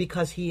there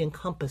because he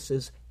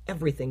encompasses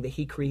everything that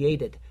he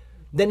created.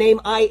 The name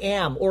I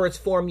am, or its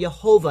form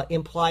Yehovah,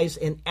 implies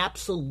an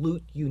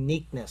absolute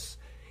uniqueness.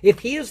 If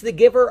he is the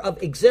giver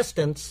of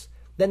existence,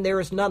 then there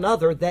is none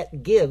other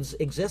that gives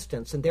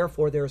existence, and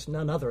therefore there is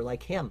none other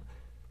like him.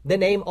 The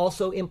name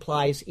also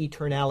implies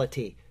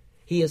eternality.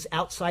 He is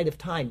outside of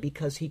time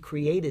because he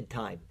created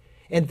time.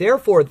 And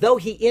therefore, though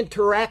he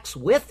interacts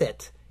with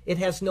it, it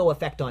has no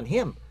effect on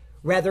him.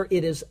 Rather,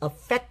 it is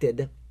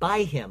affected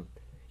by him.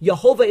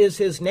 Yehovah is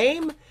his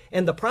name,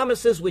 and the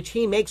promises which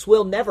he makes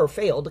will never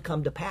fail to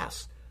come to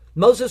pass.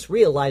 Moses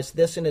realized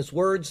this in his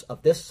words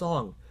of this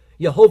song.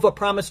 Yehovah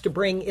promised to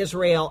bring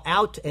Israel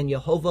out, and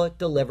Yehovah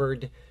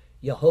delivered.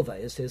 Yehovah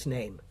is his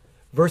name.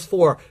 Verse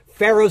 4,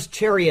 Pharaoh's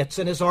chariots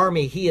and his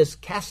army he is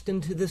cast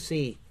into the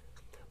sea.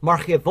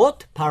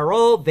 Marchevot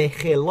paro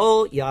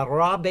vechelo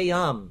yara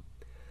beyam.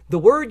 The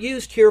word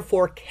used here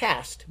for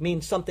cast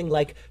means something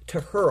like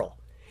to hurl.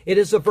 It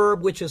is a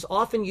verb which is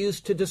often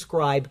used to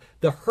describe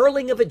the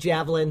hurling of a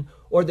javelin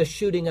or the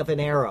shooting of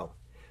an arrow.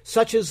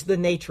 Such is the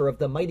nature of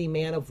the mighty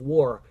man of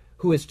war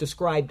who is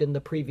described in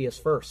the previous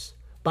verse.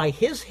 By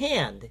his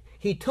hand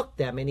he took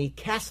them and he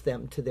cast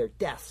them to their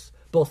deaths,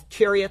 both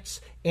chariots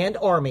and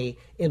army,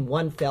 in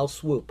one fell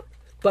swoop.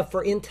 But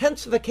for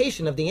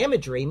intensification of the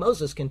imagery,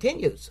 Moses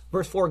continues,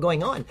 verse 4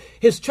 going on,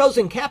 his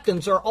chosen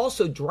captains are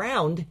also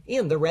drowned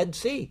in the Red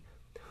Sea.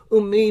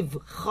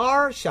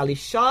 Umivchar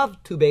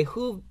shalishav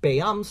tubehu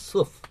beyam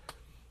suf.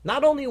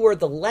 Not only were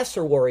the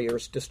lesser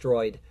warriors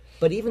destroyed,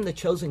 but even the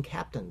chosen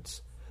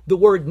captains. The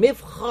word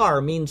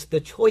mivchar means the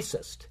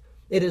choicest.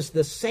 It is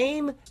the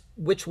same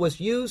which was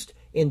used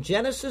in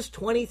Genesis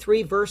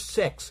 23, verse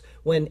 6,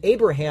 when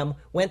Abraham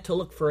went to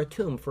look for a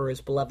tomb for his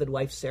beloved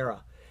wife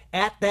Sarah.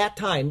 At that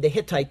time, the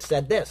Hittites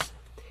said this,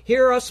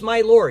 Hear us,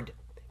 my Lord.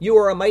 You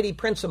are a mighty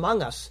prince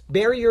among us.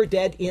 Bury your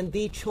dead in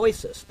the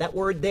choicest, that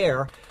word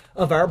there,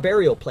 of our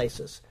burial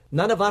places.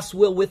 None of us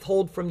will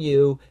withhold from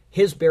you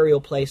his burial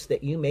place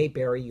that you may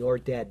bury your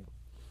dead.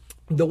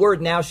 The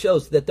word now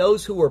shows that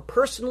those who were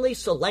personally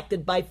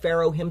selected by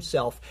Pharaoh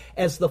himself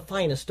as the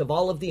finest of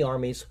all of the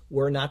armies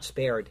were not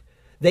spared.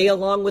 They,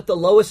 along with the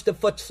lowest of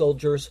foot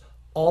soldiers,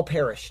 all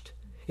perished.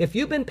 If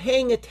you've been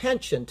paying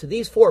attention to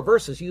these 4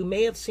 verses, you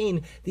may have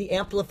seen the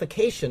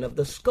amplification of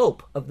the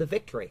scope of the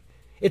victory.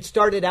 It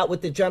started out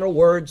with the general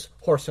words,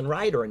 horse and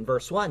rider, in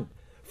verse 1.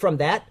 From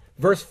that,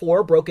 verse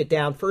 4 broke it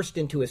down first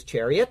into his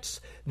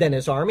chariots, then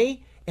his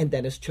army, and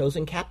then his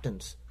chosen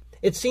captains.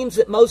 It seems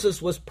that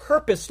Moses was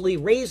purposely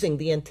raising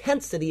the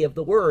intensity of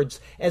the words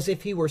as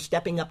if he were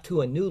stepping up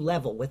to a new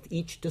level with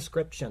each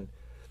description.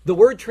 The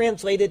word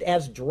translated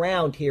as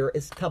drowned here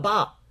is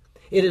tabah.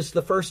 It is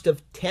the first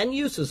of 10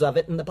 uses of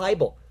it in the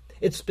Bible.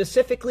 It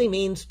specifically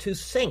means to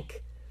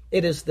sink.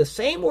 It is the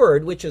same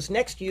word which is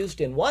next used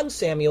in 1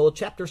 Samuel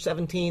chapter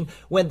 17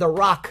 when the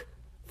rock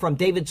from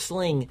David's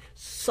sling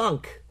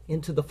sunk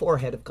into the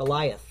forehead of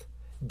Goliath.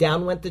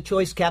 Down went the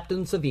choice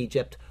captains of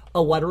Egypt.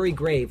 A watery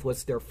grave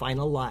was their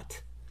final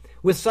lot.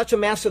 With such a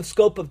massive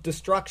scope of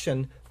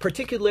destruction,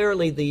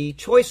 particularly the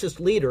choicest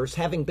leaders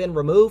having been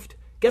removed,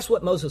 guess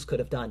what Moses could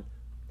have done?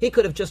 He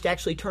could have just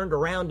actually turned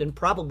around and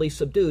probably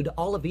subdued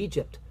all of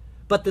Egypt.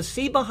 But the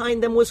sea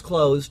behind them was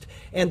closed,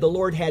 and the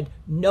Lord had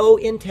no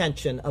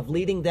intention of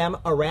leading them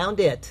around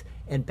it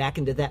and back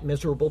into that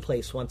miserable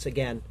place once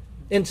again.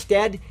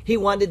 Instead, he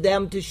wanted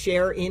them to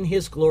share in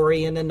his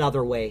glory in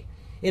another way.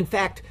 In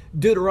fact,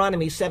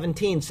 Deuteronomy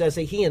 17 says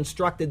that he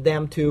instructed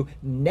them to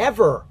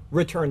never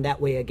return that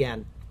way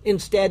again.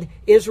 Instead,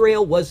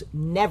 Israel was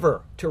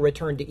never to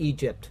return to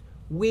Egypt.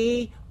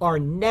 We are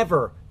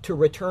never to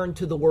return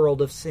to the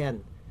world of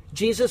sin.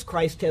 Jesus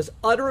Christ has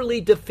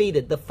utterly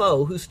defeated the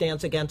foe who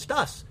stands against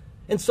us.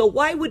 And so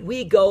why would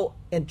we go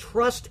and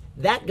trust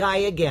that guy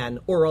again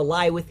or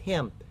ally with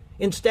him?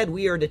 Instead,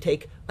 we are to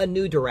take a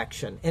new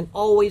direction and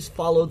always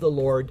follow the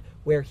Lord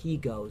where he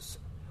goes.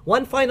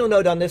 One final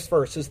note on this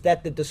verse is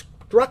that the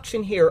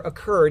destruction here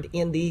occurred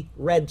in the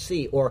Red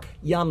Sea, or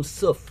Yam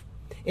Suf.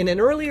 In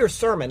an earlier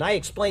sermon, I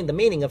explained the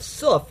meaning of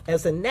suf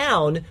as a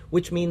noun,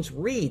 which means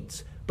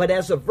reeds, but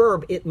as a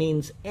verb, it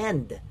means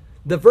end.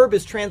 The verb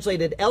is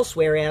translated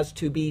elsewhere as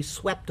to be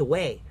swept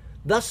away.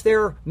 Thus,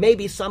 there may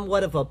be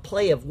somewhat of a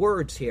play of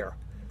words here.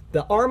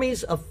 The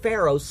armies of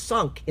Pharaoh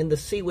sunk in the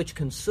sea which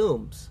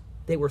consumes.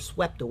 They were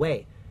swept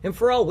away. And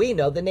for all we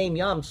know, the name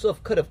Yam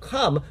Suf could have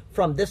come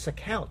from this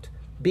account,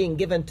 being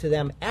given to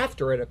them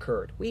after it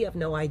occurred. We have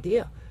no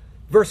idea.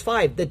 Verse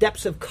 5, the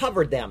depths have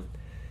covered them.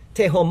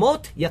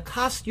 Tehomot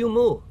yakas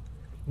yumu.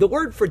 The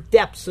word for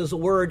depths is a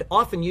word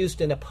often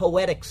used in a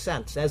poetic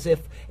sense, as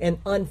if an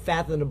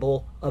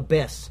unfathomable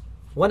abyss.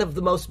 One of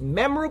the most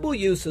memorable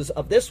uses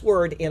of this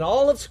word in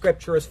all of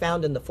Scripture is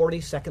found in the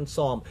 42nd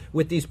Psalm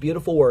with these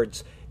beautiful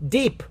words.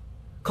 Deep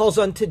calls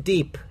unto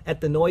deep at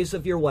the noise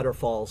of your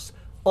waterfalls.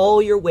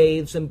 All your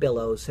waves and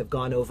billows have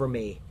gone over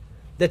me.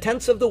 The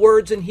tense of the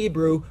words in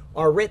Hebrew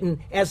are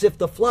written as if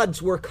the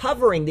floods were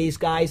covering these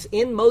guys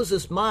in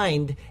Moses'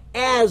 mind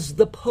as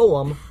the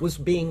poem was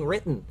being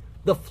written.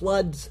 The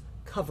floods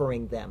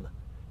covering them.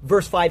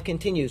 Verse 5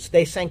 continues,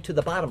 they sank to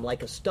the bottom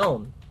like a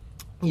stone.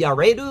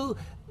 Yaredu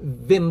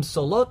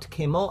vimsolot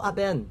kemo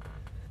aben.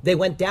 They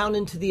went down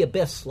into the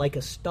abyss like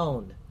a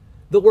stone.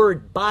 The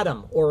word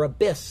bottom or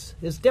abyss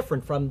is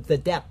different from the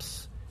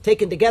depths.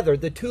 Taken together,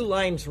 the two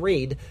lines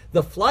read,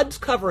 the floods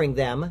covering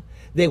them,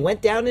 they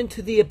went down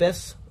into the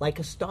abyss like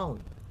a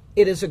stone.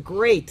 It is a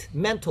great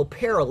mental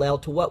parallel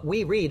to what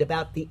we read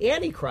about the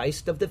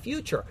Antichrist of the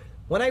future.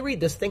 When I read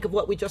this, think of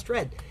what we just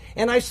read.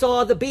 And I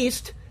saw the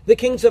beast, the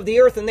kings of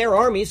the earth and their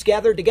armies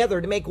gathered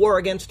together to make war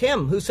against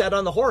him who sat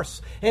on the horse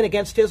and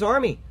against his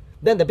army.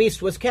 Then the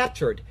beast was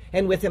captured,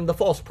 and with him the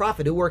false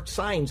prophet who worked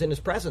signs in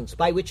his presence,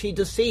 by which he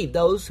deceived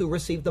those who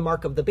received the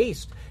mark of the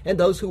beast and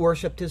those who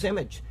worshipped his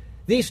image.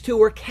 These two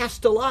were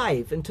cast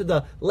alive into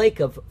the lake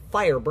of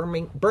fire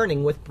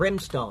burning with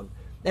brimstone,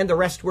 and the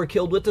rest were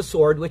killed with the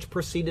sword which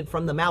proceeded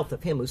from the mouth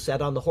of him who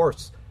sat on the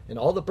horse, and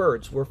all the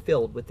birds were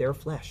filled with their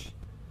flesh.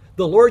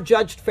 The Lord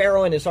judged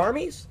Pharaoh and his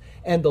armies,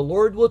 and the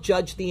Lord will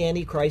judge the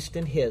Antichrist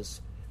and his.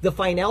 The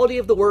finality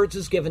of the words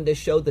is given to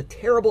show the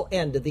terrible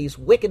end of these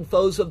wicked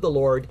foes of the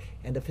Lord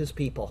and of his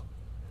people.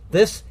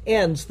 This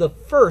ends the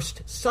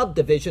first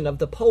subdivision of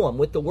the poem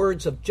with the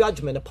words of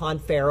judgment upon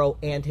Pharaoh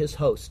and his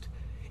host.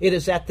 It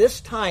is at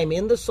this time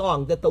in the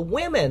song that the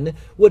women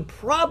would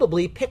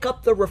probably pick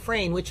up the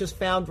refrain which is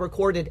found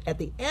recorded at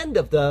the end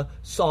of the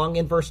song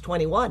in verse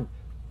 21.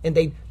 And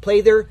they'd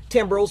play their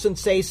timbrels and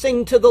say,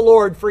 sing to the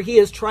Lord, for he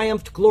has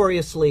triumphed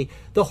gloriously.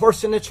 The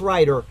horse and its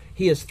rider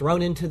he is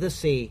thrown into the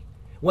sea.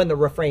 When the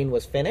refrain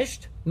was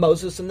finished,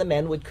 Moses and the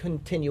men would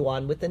continue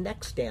on with the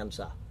next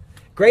stanza.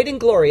 Great and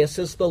glorious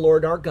is the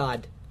Lord our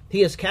God.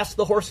 He has cast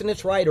the horse and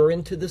its rider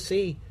into the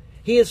sea.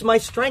 He is my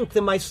strength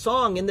and my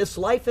song in this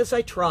life as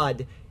I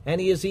trod, and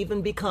he has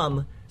even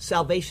become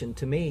salvation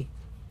to me.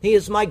 He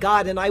is my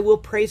God, and I will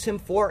praise him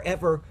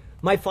forever.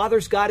 My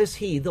father's God is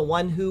he, the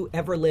one who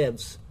ever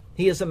lives.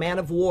 He is a man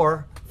of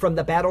war, from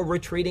the battle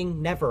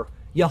retreating never.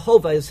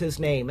 Jehovah is his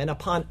name, and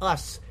upon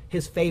us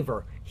his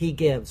favor he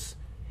gives.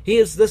 He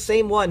is the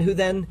same one who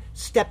then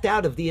stepped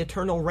out of the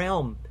eternal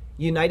realm,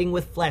 uniting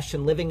with flesh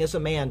and living as a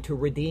man to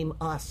redeem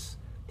us.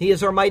 He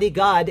is our mighty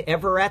God,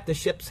 ever at the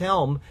ship's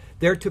helm,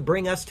 there to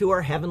bring us to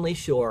our heavenly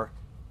shore.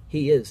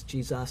 He is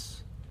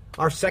Jesus.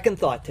 Our second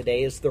thought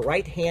today is the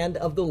right hand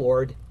of the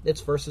Lord.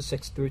 It's verses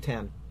 6 through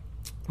 10.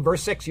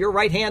 Verse 6, your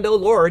right hand, O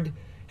Lord,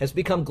 has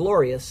become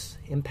glorious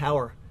in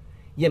power.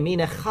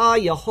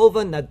 Yaminecha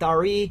Yehovah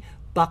Nadari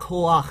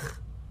Bakhoach.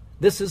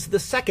 This is the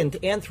second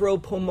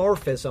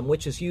anthropomorphism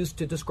which is used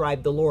to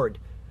describe the Lord.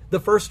 The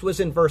first was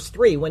in verse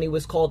 3 when he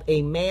was called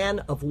a man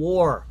of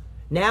war.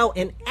 Now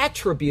an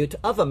attribute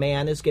of a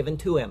man is given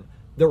to him,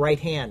 the right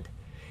hand.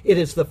 It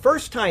is the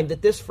first time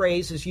that this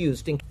phrase is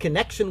used in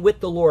connection with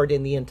the Lord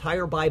in the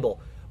entire Bible,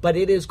 but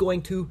it is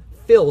going to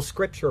fill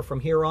Scripture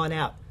from here on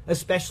out,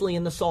 especially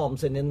in the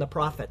Psalms and in the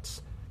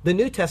prophets. The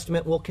New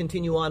Testament will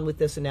continue on with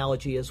this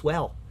analogy as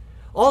well.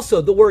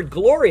 Also, the word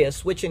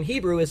glorious, which in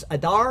Hebrew is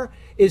adar,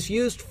 is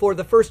used for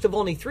the first of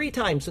only 3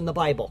 times in the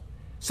Bible.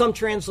 Some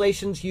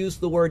translations use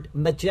the word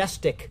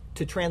majestic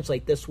to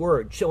translate this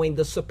word, showing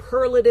the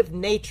superlative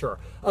nature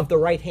of the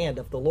right hand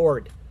of the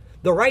Lord.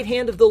 The right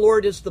hand of the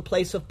Lord is the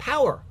place of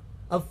power,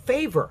 of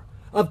favor,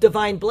 of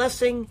divine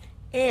blessing,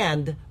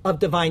 and of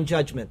divine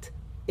judgment.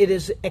 It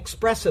is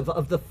expressive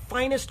of the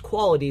finest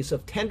qualities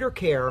of tender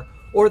care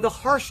or the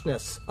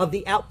harshness of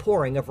the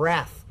outpouring of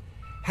wrath.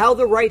 How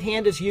the right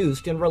hand is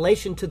used in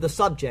relation to the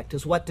subject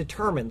is what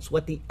determines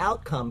what the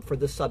outcome for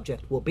the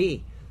subject will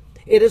be.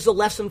 It is a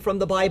lesson from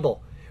the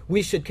Bible.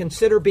 We should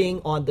consider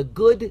being on the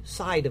good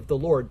side of the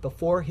Lord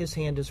before his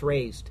hand is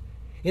raised.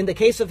 In the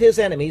case of his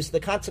enemies, the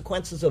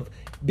consequences of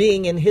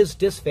being in his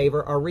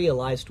disfavor are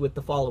realized with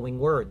the following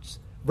words.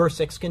 Verse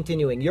 6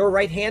 continuing, Your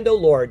right hand, O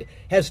Lord,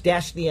 has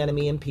dashed the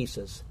enemy in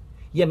pieces.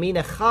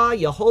 Yaminecha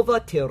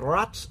Yehovah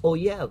tiratz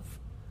oyev.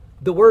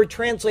 The word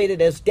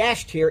translated as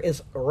dashed here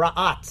is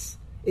ra'atz.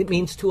 It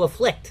means to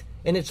afflict,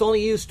 and it's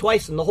only used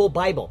twice in the whole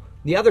Bible.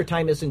 The other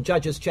time is in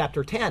Judges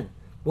chapter 10,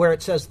 where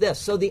it says this,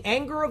 So the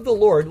anger of the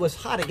Lord was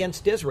hot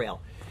against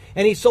Israel,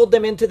 and he sold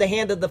them into the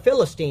hand of the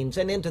Philistines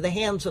and into the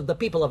hands of the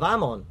people of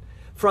Ammon.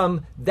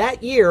 From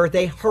that year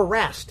they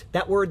harassed,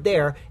 that word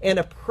there, and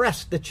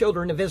oppressed the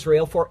children of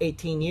Israel for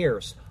 18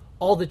 years.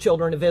 All the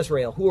children of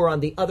Israel who were on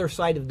the other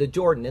side of the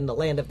Jordan in the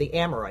land of the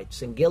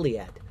Amorites in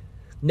Gilead.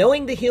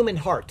 Knowing the human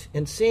heart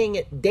and seeing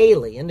it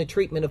daily in the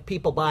treatment of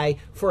people by,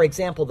 for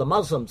example, the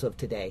Muslims of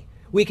today,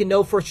 we can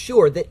know for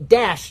sure that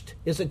dashed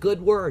is a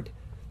good word.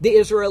 The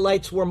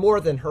Israelites were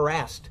more than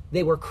harassed.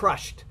 They were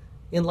crushed.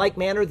 In like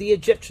manner, the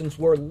Egyptians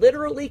were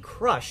literally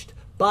crushed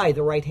by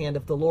the right hand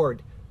of the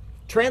Lord.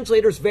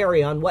 Translators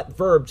vary on what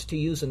verbs to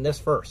use in this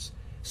verse.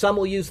 Some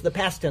will use the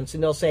past tense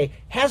and they'll say,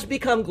 has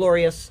become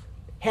glorious,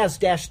 has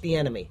dashed the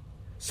enemy.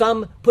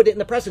 Some put it in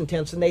the present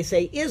tense and they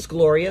say, is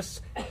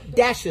glorious,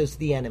 dashes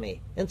the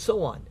enemy, and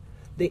so on.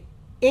 The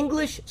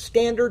English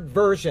Standard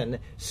Version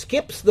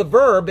skips the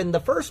verb in the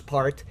first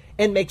part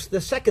and makes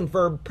the second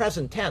verb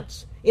present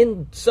tense.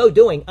 In so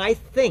doing, I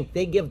think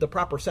they give the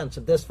proper sense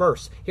of this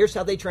verse. Here's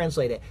how they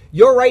translate it.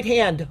 Your right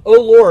hand, O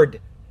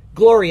Lord,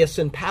 glorious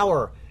in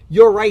power.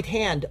 Your right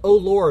hand, O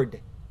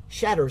Lord,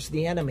 shatters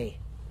the enemy.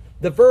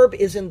 The verb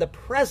is in the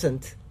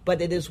present,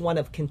 but it is one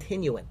of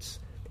continuance.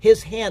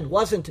 His hand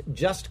wasn't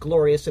just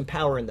glorious in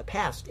power in the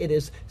past. It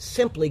is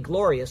simply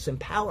glorious in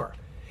power.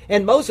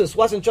 And Moses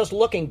wasn't just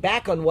looking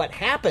back on what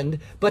happened,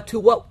 but to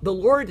what the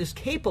Lord is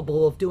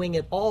capable of doing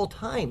at all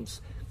times.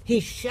 He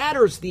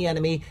shatters the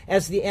enemy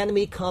as the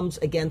enemy comes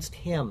against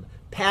him.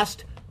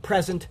 Past,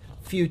 present,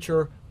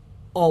 future,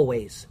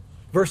 always.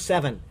 Verse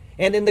 7,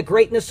 And in the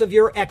greatness of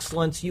your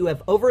excellence you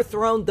have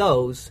overthrown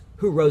those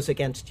who rose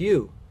against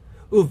you.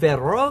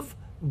 Uverov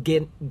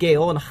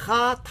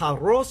geoncha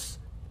taros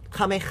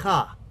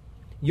kamecha.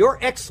 Your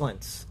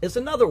excellence is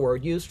another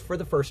word used for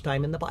the first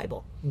time in the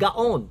Bible,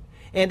 gaon,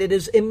 and it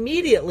is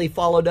immediately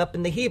followed up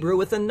in the Hebrew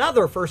with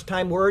another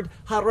first-time word,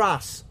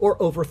 haras,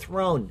 or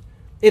overthrown.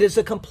 It is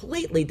a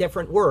completely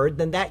different word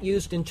than that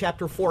used in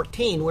chapter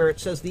 14, where it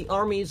says the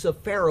armies of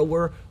Pharaoh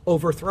were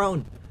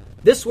overthrown.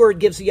 This word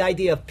gives the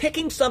idea of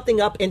picking something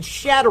up and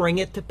shattering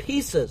it to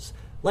pieces,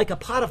 like a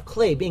pot of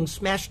clay being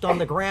smashed on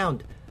the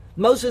ground.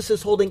 Moses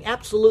is holding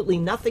absolutely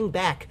nothing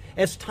back,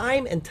 as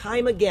time and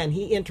time again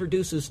he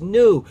introduces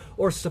new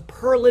or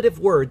superlative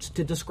words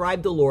to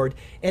describe the Lord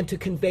and to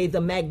convey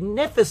the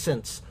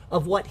magnificence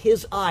of what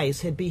his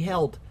eyes had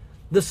beheld.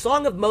 The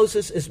Song of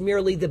Moses is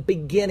merely the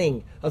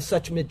beginning of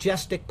such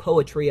majestic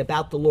poetry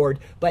about the Lord,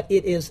 but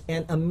it is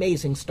an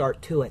amazing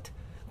start to it.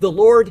 The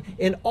Lord,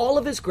 in all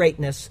of his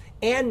greatness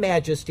and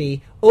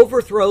majesty,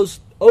 overthrows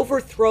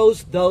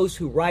those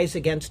who rise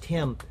against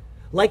him.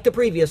 Like the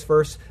previous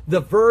verse,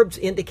 the verbs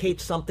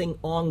indicate something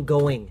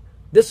ongoing.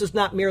 This is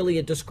not merely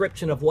a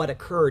description of what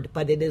occurred,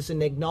 but it is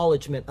an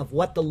acknowledgement of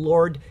what the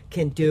Lord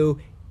can do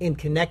in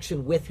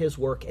connection with his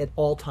work at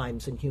all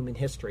times in human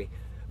history.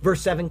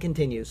 Verse 7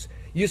 continues,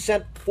 You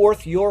sent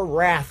forth your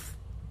wrath.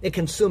 It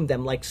consumed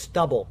them like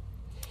stubble.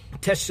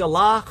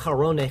 Teshalah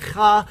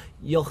charonecha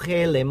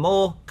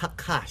yochelemo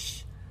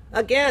kakash.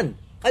 Again,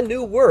 a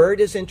new word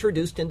is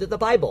introduced into the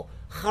Bible.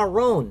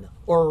 Charon,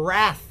 or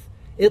wrath.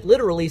 It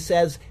literally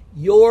says,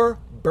 your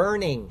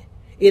burning.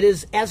 It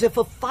is as if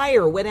a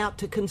fire went out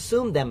to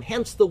consume them.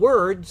 Hence the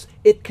words,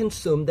 it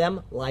consumed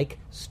them like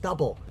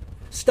stubble.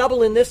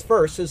 Stubble in this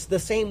verse is the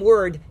same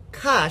word,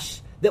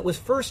 kash, that was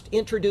first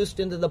introduced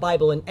into the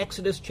Bible in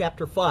Exodus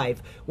chapter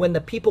 5, when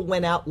the people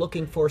went out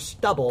looking for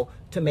stubble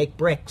to make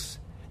bricks.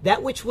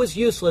 That which was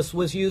useless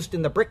was used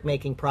in the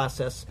brick-making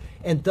process,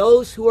 and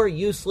those who are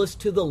useless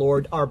to the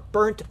Lord are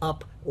burnt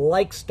up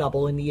like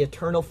stubble in the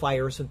eternal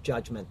fires of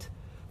judgment.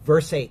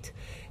 Verse 8,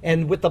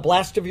 and with the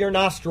blast of your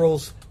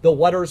nostrils, the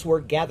waters were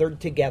gathered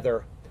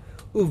together.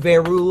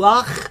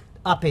 Uveruach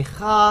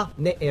apecha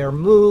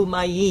ne'ermu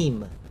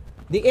mayim.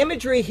 The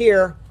imagery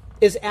here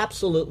is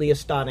absolutely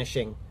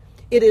astonishing.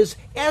 It is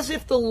as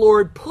if the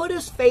Lord put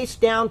his face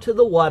down to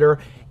the water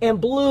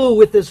and blew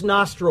with his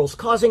nostrils,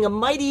 causing a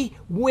mighty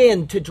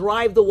wind to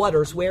drive the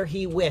waters where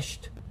he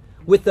wished.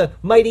 With the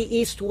mighty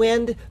east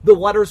wind, the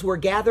waters were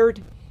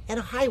gathered, and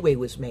a highway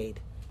was made.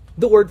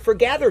 The word for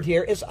gathered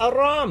here is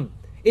aram.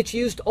 It's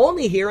used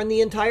only here in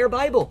the entire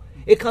Bible.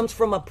 It comes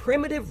from a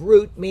primitive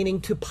root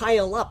meaning to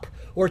pile up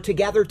or to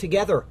gather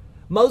together.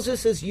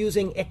 Moses is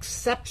using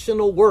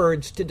exceptional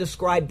words to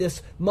describe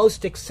this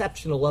most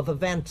exceptional of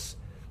events.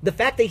 The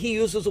fact that he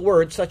uses a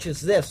word such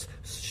as this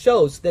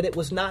shows that it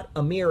was not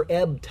a mere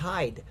ebb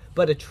tide,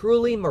 but a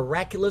truly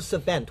miraculous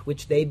event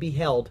which they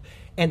beheld.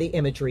 And the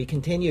imagery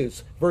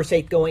continues. Verse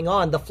 8 going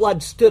on, the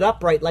flood stood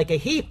upright like a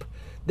heap.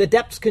 The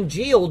depths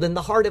congealed in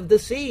the heart of the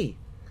sea.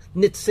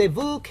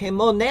 Nitsevu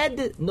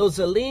kemoned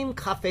nozelim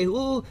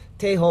kafehu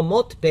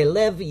tehomot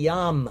belev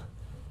yam.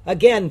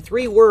 Again,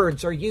 3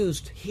 words are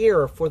used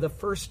here for the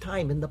first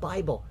time in the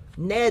Bible.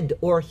 Ned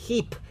or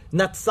heap,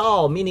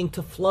 natsal meaning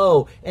to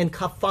flow, and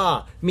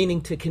kafa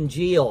meaning to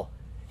congeal,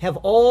 have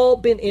all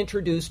been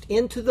introduced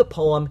into the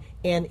poem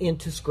and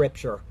into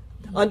Scripture.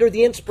 Under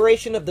the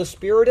inspiration of the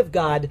Spirit of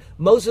God,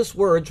 Moses'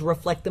 words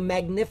reflect the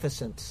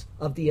magnificence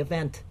of the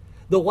event.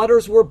 The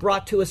waters were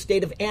brought to a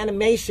state of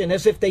animation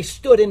as if they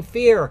stood in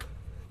fear.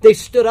 They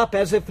stood up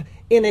as if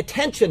in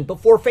attention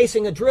before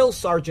facing a drill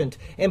sergeant,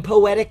 and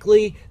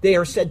poetically they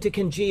are said to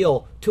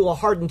congeal to a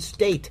hardened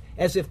state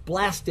as if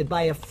blasted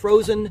by a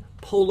frozen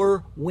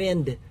polar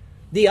wind.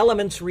 The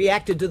elements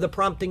reacted to the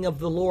prompting of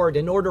the Lord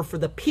in order for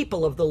the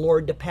people of the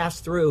Lord to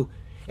pass through.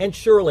 And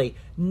surely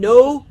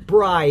no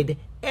bride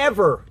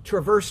ever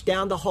traversed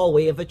down the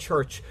hallway of a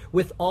church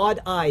with awed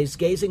eyes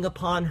gazing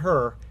upon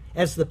her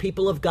as the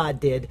people of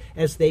God did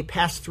as they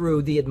passed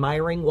through the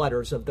admiring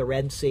waters of the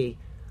Red Sea.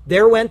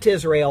 There went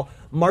Israel,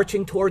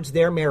 marching towards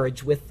their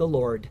marriage with the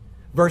Lord.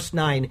 Verse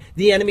 9,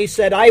 the enemy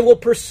said, I will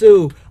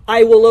pursue,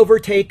 I will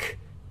overtake,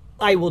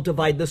 I will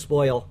divide the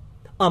spoil.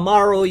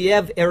 Amar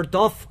oyev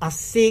erdof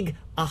asig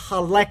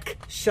ahalek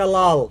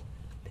shalal.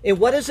 In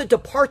what is a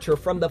departure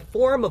from the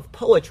form of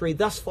poetry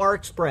thus far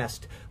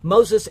expressed,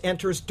 Moses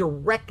enters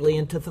directly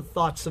into the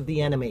thoughts of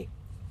the enemy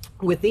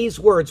with these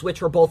words,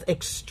 which are both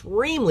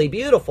extremely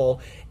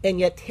beautiful and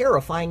yet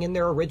terrifying in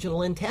their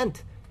original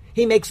intent.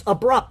 He makes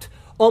abrupt,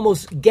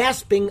 almost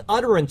gasping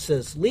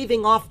utterances,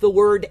 leaving off the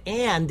word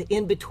and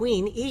in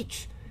between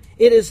each.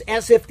 It is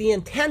as if the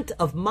intent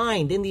of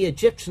mind in the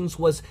Egyptians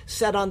was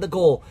set on the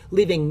goal,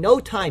 leaving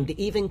no time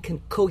to even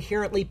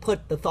coherently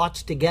put the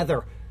thoughts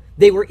together.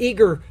 They were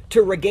eager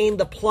to regain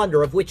the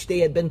plunder of which they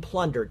had been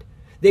plundered.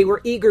 They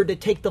were eager to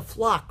take the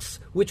flocks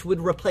which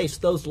would replace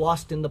those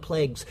lost in the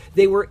plagues.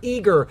 They were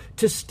eager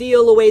to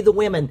steal away the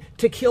women,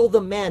 to kill the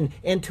men,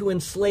 and to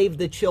enslave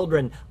the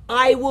children.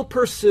 I will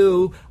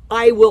pursue,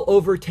 I will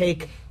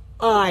overtake,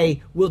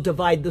 I will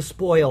divide the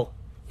spoil.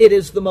 It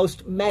is the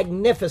most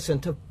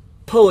magnificent of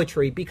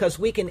poetry because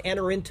we can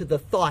enter into the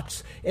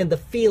thoughts and the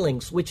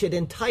feelings which had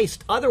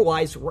enticed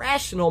otherwise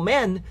rational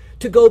men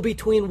to go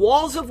between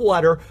walls of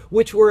water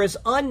which were as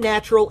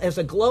unnatural as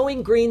a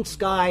glowing green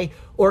sky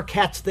or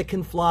cats that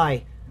can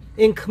fly.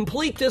 In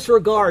complete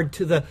disregard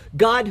to the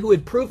God who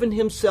had proven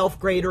himself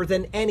greater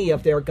than any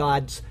of their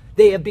gods,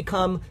 they have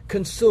become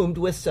consumed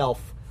with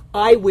self.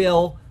 I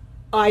will,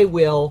 I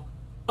will,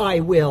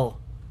 I will.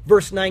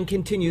 Verse 9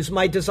 continues,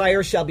 my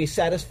desire shall be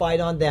satisfied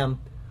on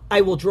them.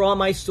 I will draw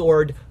my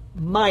sword,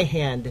 my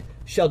hand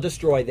shall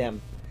destroy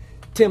them.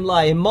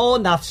 Timlaimo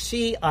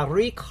nafsi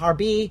arik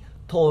harbi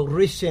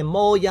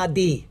torishemo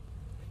yadi.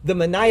 The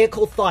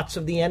maniacal thoughts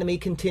of the enemy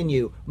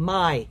continue.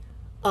 My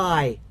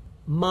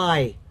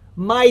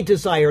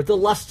desire, the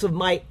lusts of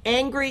my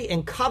angry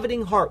and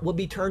coveting heart will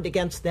be turned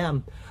against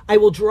them. I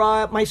will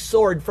draw my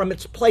sword from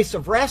its place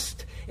of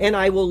rest, and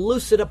I will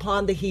loose it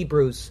upon the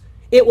Hebrews.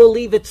 It will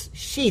leave its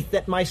sheath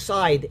at my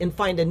side and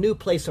find a new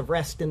place of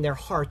rest in their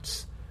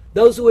hearts.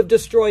 Those who have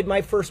destroyed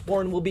my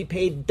firstborn will be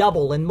paid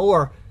double and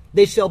more.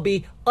 They shall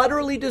be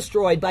utterly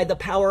destroyed by the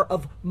power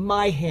of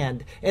my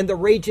hand and the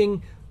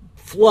raging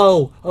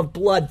flow of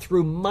blood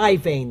through my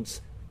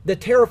veins. The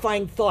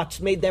terrifying thoughts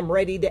made them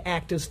ready to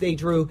act as they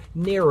drew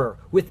nearer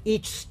with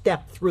each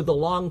step through the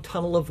long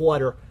tunnel of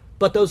water.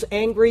 But those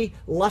angry,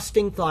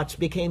 lusting thoughts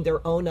became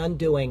their own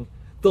undoing.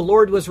 The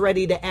Lord was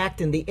ready to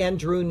act and the end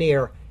drew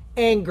near.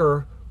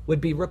 Anger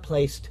would be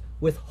replaced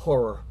with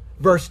horror.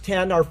 Verse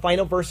 10, our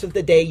final verse of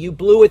the day, you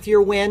blew with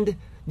your wind,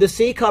 the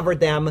sea covered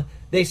them,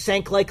 they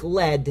sank like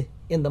lead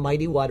in the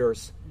mighty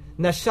waters.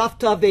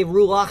 Nashafta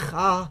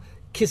veruacha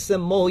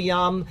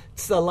kisemoyam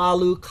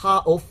tsalalu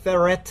ka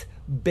oferet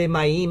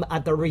bemaim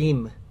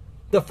adarim.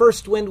 The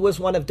first wind was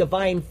one of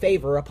divine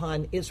favor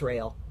upon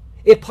Israel.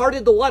 It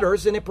parted the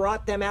waters and it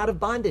brought them out of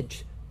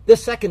bondage. The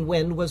second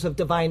wind was of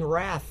divine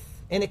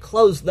wrath, and it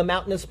closed the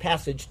mountainous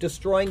passage,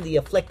 destroying the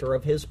afflicter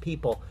of his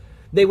people.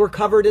 They were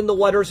covered in the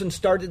waters and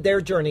started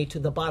their journey to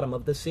the bottom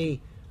of the sea.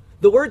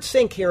 The word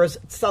sink here is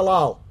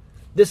tsalal.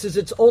 This is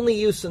its only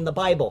use in the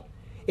Bible.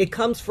 It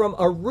comes from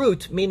a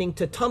root meaning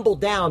to tumble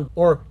down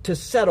or to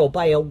settle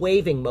by a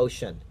waving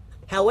motion.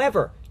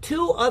 However,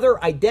 two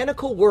other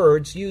identical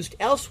words used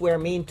elsewhere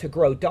mean to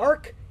grow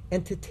dark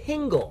and to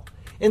tingle.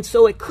 And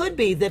so it could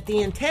be that the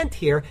intent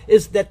here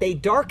is that they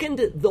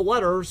darkened the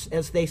waters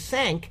as they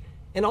sank,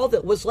 and all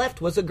that was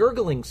left was a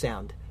gurgling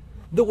sound.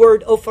 The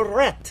word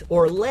opheret,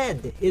 or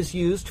lead, is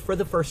used for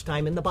the first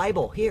time in the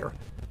Bible here.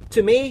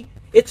 To me,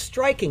 it's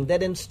striking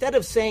that instead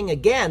of saying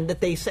again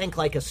that they sank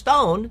like a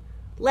stone,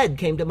 lead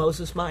came to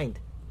Moses' mind.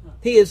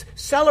 He is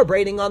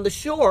celebrating on the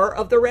shore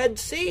of the Red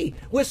Sea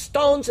with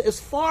stones as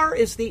far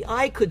as the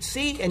eye could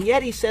see, and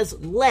yet he says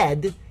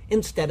lead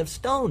instead of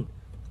stone.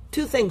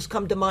 Two things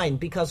come to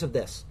mind because of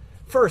this.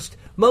 First,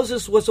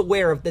 Moses was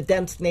aware of the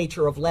dense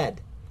nature of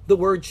lead. The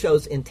word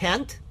shows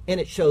intent, and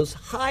it shows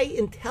high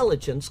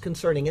intelligence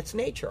concerning its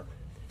nature.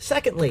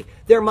 Secondly,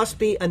 there must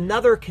be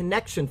another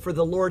connection for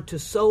the Lord to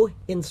so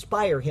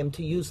inspire him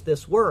to use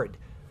this word.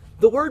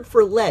 The word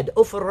for lead,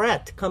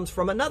 opheret, comes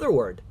from another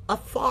word,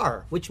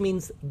 afar, which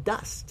means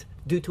dust,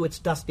 due to its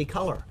dusty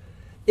color.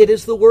 It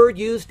is the word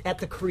used at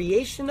the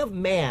creation of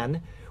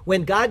man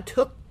when God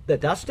took the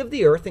dust of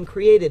the earth and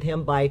created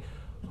him by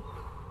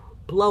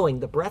blowing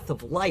the breath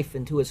of life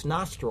into his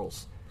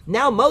nostrils.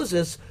 Now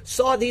Moses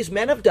saw these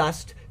men of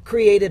dust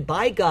created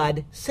by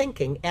God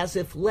sinking as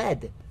if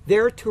lead,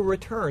 there to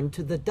return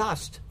to the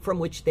dust from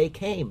which they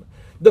came.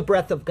 The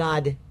breath of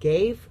God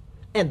gave,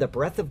 and the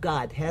breath of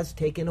God has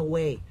taken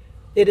away.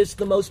 It is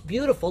the most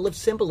beautiful of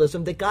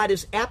symbolism that God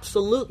is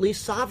absolutely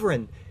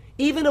sovereign.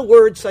 Even a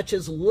word such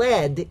as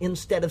lead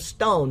instead of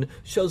stone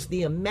shows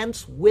the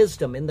immense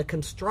wisdom in the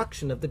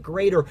construction of the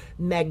greater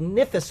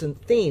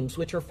magnificent themes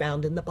which are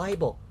found in the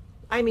Bible.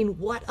 I mean,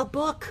 what a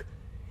book!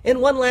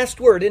 And one last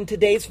word in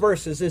today's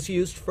verses is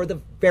used for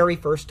the very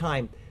first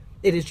time.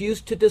 It is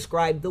used to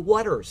describe the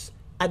waters,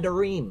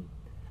 Adarim.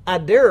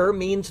 Adir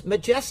means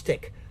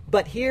majestic,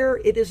 but here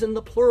it is in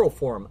the plural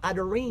form,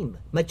 Adarim,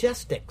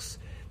 majestics.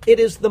 It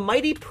is the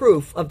mighty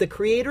proof of the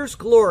Creator's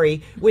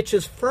glory, which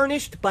is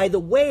furnished by the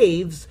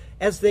waves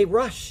as they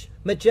rush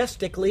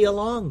majestically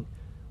along.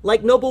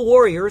 Like noble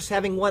warriors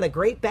having won a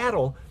great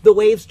battle, the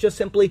waves just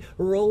simply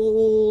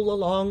roll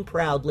along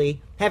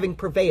proudly, having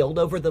prevailed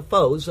over the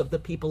foes of the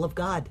people of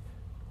God.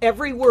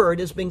 Every word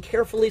has been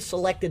carefully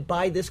selected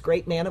by this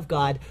great man of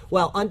God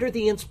while under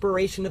the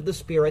inspiration of the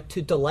Spirit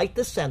to delight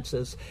the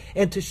senses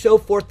and to show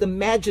forth the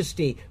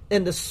majesty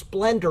and the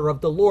splendor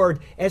of the Lord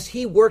as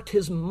he worked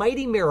his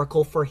mighty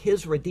miracle for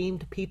his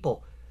redeemed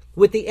people.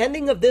 With the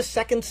ending of this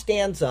second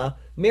stanza,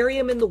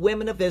 Miriam and the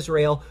women of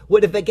Israel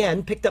would have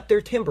again picked up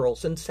their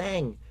timbrels and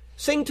sang,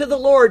 "Sing to the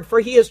Lord,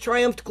 for he has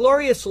triumphed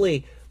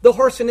gloriously. The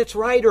horse and its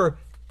rider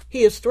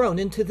he has thrown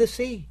into the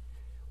sea."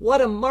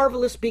 What a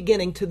marvelous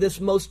beginning to this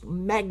most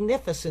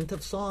magnificent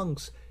of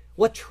songs.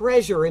 What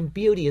treasure and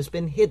beauty has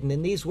been hidden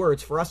in these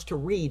words for us to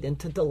read and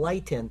to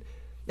delight in.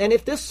 And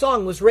if this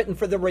song was written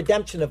for the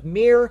redemption of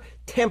mere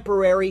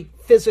temporary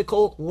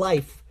physical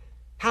life,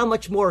 how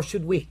much more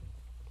should we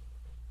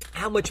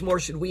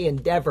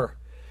endeavor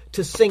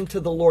to sing to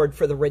the Lord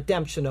for the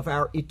redemption of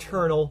our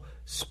eternal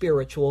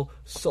spiritual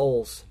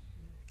souls?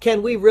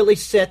 Can we really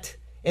sit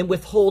and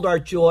withhold our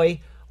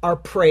joy, our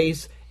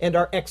praise, and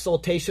our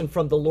exaltation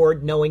from the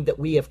Lord, knowing that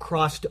we have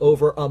crossed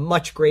over a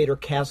much greater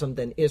chasm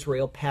than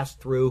Israel passed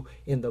through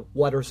in the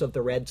waters of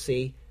the Red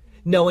Sea,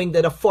 knowing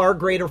that a far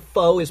greater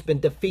foe has been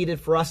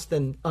defeated for us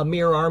than a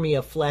mere army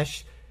of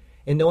flesh,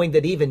 and knowing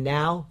that even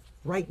now,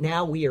 right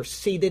now, we are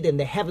seated in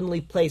the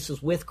heavenly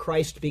places with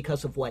Christ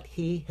because of what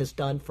he has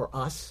done for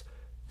us?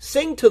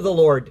 Sing to the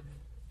Lord.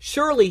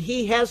 Surely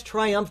he has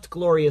triumphed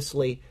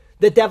gloriously.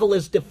 The devil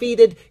is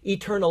defeated,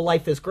 eternal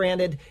life is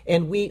granted,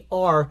 and we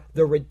are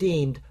the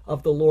redeemed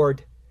of the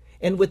Lord.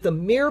 And with the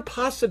mere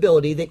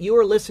possibility that you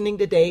are listening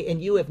today and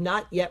you have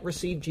not yet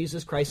received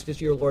Jesus Christ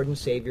as your Lord and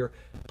Savior,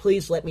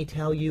 please let me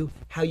tell you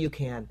how you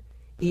can,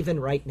 even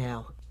right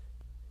now.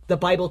 The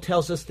Bible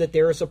tells us that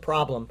there is a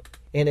problem,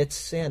 and it's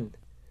sin.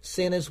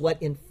 Sin is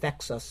what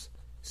infects us.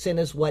 Sin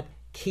is what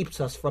keeps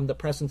us from the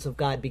presence of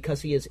God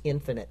because he is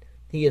infinite.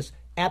 He is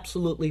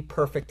absolutely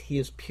perfect. He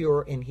is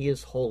pure and he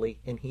is holy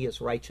and he is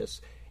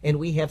righteous. And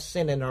we have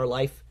sin in our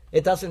life.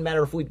 It doesn't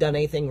matter if we've done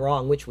anything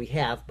wrong, which we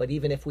have, but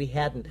even if we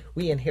hadn't,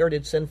 we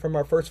inherited sin from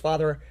our first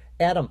father,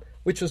 Adam,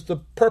 which is the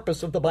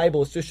purpose of the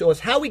Bible, is to show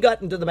us how we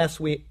got into the mess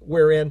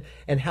we're in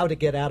and how to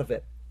get out of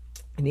it.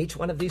 And each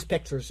one of these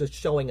pictures is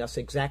showing us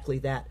exactly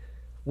that.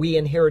 We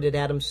inherited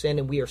Adam's sin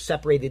and we are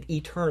separated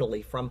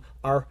eternally from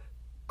our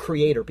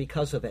Creator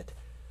because of it.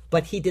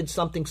 But he did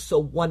something so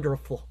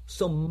wonderful,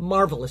 so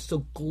marvelous, so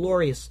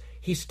glorious.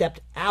 He stepped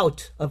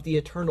out of the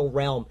eternal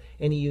realm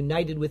and he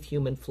united with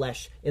human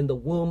flesh in the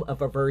womb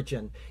of a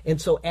virgin. And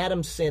so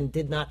Adam's sin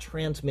did not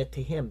transmit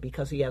to him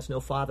because he has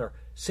no father.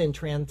 Sin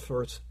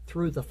transfers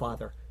through the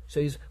Father. So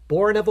he's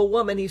born of a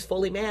woman, he's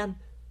fully man,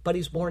 but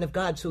he's born of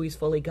God, so he's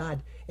fully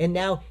God. And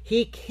now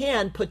he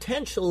can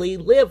potentially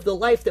live the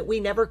life that we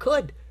never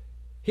could.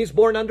 He's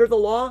born under the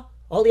law.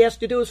 All he has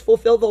to do is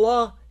fulfill the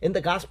law, and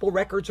the gospel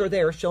records are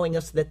there showing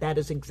us that that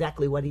is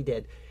exactly what he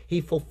did.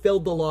 He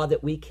fulfilled the law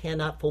that we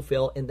cannot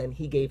fulfill, and then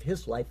he gave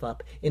his life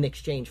up in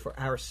exchange for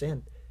our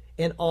sin.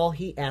 And all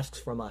he asks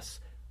from us,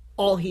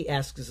 all he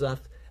asks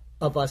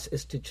of us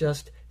is to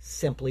just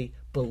simply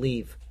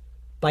believe.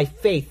 By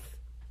faith,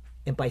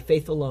 and by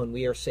faith alone,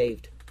 we are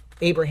saved.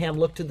 Abraham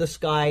looked to the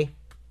sky,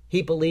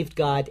 he believed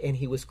God, and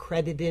he was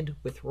credited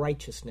with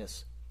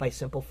righteousness by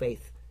simple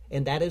faith.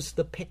 And that is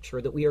the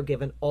picture that we are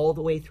given all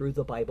the way through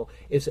the Bible,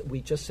 is that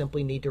we just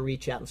simply need to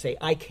reach out and say,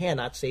 I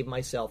cannot save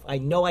myself. I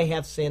know I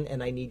have sin,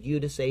 and I need you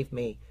to save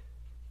me.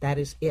 That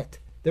is it.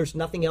 There's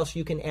nothing else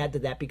you can add to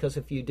that, because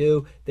if you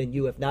do, then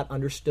you have not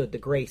understood the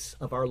grace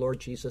of our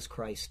Lord Jesus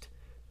Christ.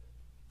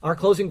 Our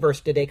closing verse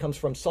today comes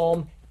from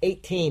Psalm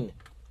 18.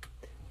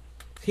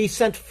 He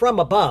sent from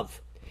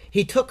above.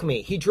 He took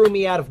me. He drew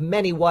me out of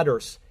many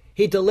waters.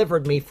 He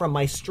delivered me from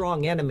my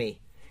strong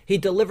enemy. He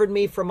delivered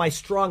me from my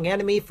strong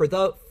enemy,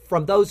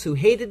 from those who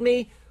hated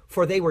me,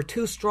 for they were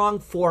too strong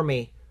for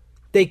me.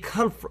 They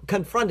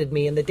confronted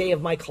me in the day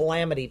of my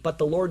calamity, but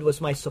the Lord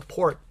was my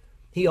support.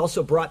 He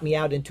also brought me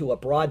out into a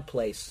broad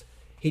place.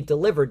 He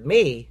delivered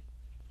me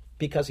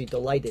because he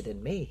delighted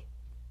in me.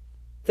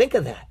 Think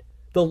of that.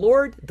 The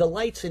Lord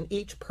delights in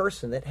each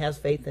person that has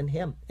faith in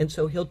him, and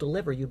so he'll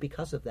deliver you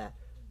because of that.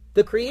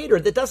 The Creator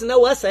that doesn't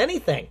owe us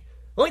anything.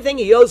 The only thing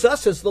he owes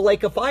us is the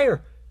lake of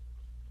fire.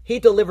 He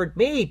delivered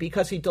me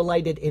because he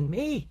delighted in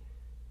me.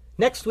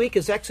 Next week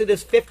is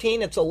Exodus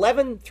 15. It's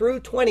 11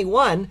 through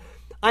 21.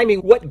 I mean,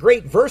 what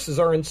great verses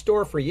are in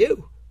store for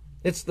you.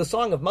 It's the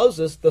Song of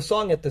Moses, the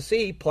Song at the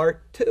Sea,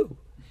 part 2.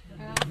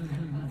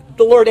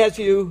 The Lord has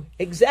you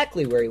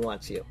exactly where he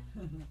wants you.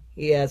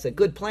 He has a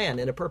good plan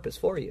and a purpose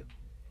for you.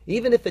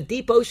 Even if a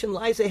deep ocean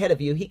lies ahead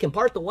of you, he can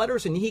part the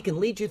waters and he can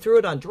lead you through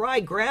it on dry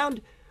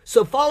ground.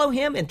 So follow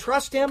him and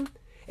trust him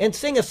and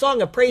sing a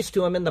song of praise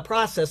to him in the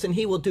process, and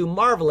he will do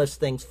marvelous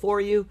things for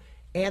you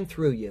and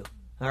through you.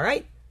 All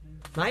right?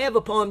 I have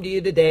a poem to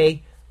you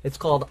today. It's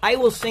called I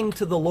Will Sing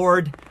to the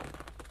Lord.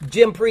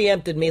 Jim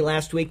preempted me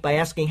last week by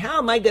asking, how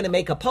am I going to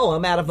make a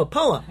poem out of a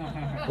poem?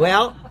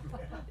 Well,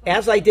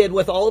 as I did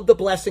with all of the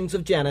blessings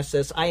of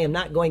Genesis, I am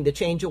not going to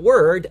change a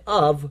word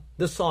of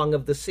the Song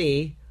of the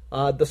Sea,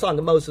 the Song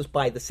of Moses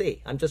by the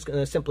Sea. I'm just going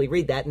to simply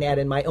read that and add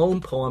in my own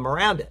poem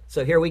around it.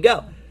 So here we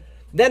go.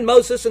 Then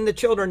Moses and the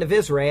children of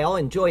Israel,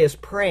 in joyous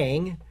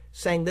praying,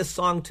 sang this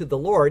song to the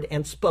Lord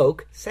and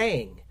spoke,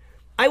 saying,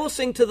 I will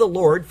sing to the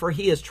Lord, for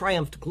he has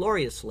triumphed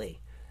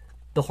gloriously.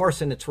 The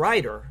horse and its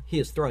rider he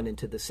has thrown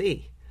into the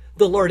sea.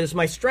 The Lord is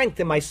my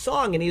strength and my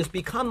song, and he has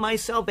become my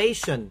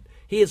salvation.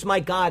 He is my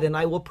God, and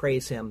I will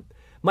praise him.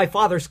 My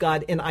father's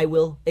God, and I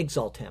will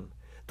exalt him.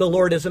 The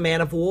Lord is a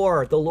man of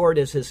war. The Lord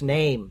is his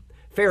name.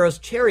 Pharaoh's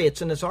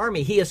chariots and his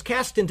army he has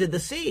cast into the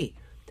sea.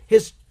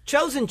 His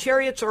chosen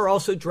chariots are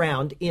also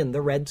drowned in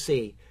the Red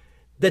Sea.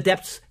 The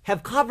depths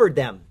have covered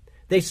them.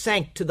 They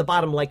sank to the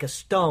bottom like a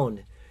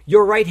stone.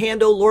 Your right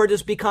hand, O Lord,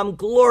 has become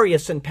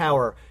glorious in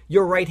power.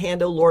 Your right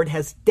hand, O Lord,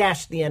 has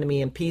dashed the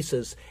enemy in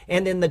pieces.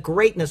 And in the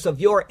greatness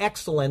of your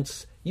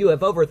excellence, you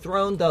have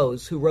overthrown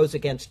those who rose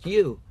against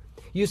you.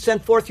 You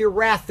sent forth your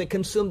wrath that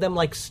consumed them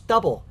like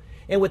stubble.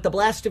 And with the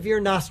blast of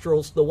your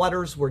nostrils, the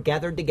waters were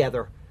gathered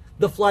together.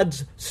 The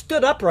floods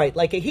stood upright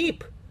like a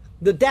heap.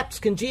 The depths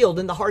congealed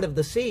in the heart of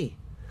the sea.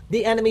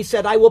 The enemy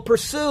said, I will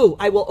pursue,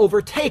 I will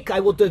overtake, I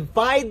will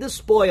divide the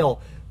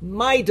spoil.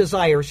 My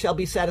desire shall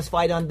be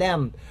satisfied on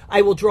them.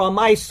 I will draw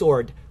my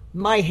sword,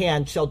 my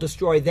hand shall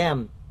destroy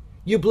them.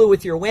 You blew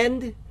with your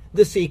wind,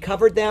 the sea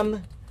covered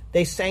them.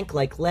 They sank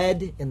like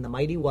lead in the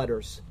mighty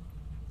waters.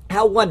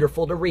 How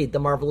wonderful to read the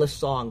marvelous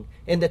song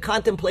and to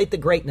contemplate the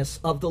greatness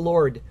of the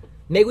Lord.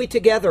 May we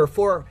together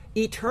for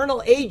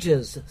eternal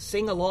ages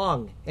sing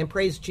along and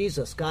praise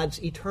Jesus,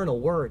 God's eternal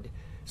word.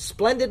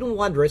 Splendid and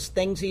wondrous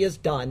things he has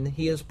done.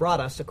 He has brought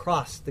us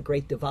across the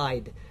great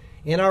divide.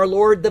 In our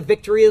Lord the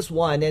victory is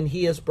won, and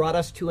he has brought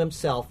us to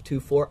himself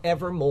to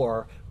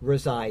forevermore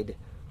reside.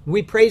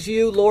 We praise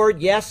you,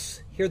 Lord.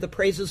 Yes, hear the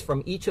praises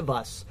from each of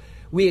us.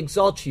 We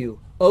exalt you,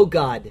 O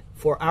God,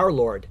 for our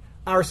Lord,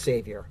 our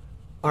Savior,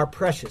 our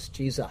precious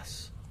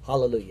Jesus.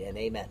 Hallelujah and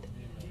amen.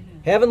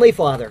 Amen. Heavenly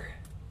Father,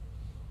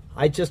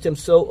 I just am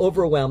so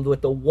overwhelmed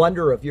with the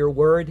wonder of your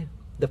word,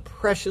 the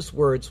precious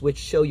words which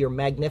show your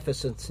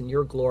magnificence and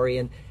your glory,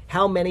 and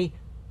how many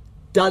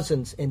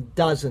dozens and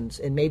dozens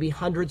and maybe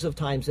hundreds of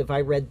times have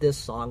I read this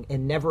song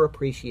and never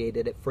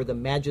appreciated it for the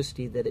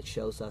majesty that it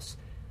shows us.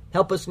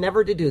 Help us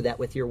never to do that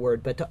with your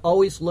word, but to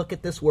always look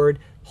at this word,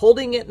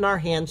 holding it in our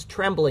hands,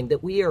 trembling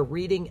that we are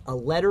reading a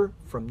letter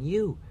from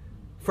you,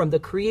 from the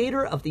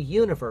creator of the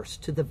universe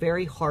to the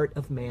very heart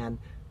of man.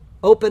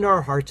 Open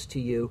our hearts to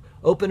you.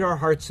 Open our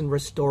hearts and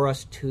restore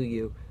us to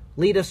you.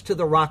 Lead us to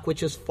the rock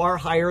which is far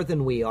higher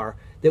than we are,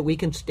 that we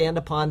can stand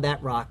upon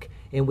that rock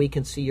and we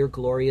can see your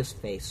glorious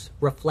face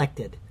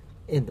reflected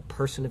in the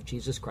person of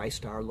Jesus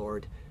Christ our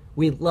Lord.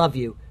 We love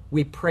you.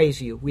 We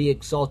praise you. We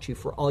exalt you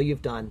for all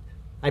you've done.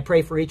 I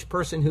pray for each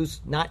person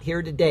who's not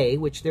here today,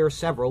 which there are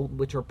several,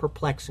 which are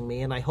perplexing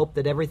me, and I hope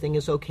that everything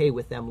is okay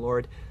with them,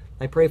 Lord.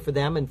 I pray for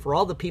them and for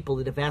all the people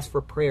that have asked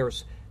for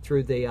prayers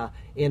through the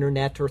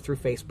internet or through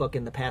Facebook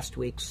in the past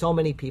week. So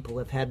many people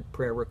have had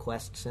prayer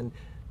requests, and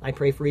I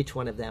pray for each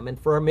one of them. And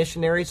for our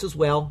missionaries as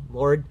well,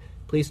 Lord,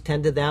 please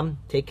tend to them,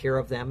 take care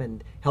of them,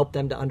 and help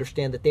them to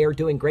understand that they are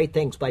doing great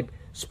things by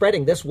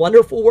spreading this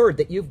wonderful word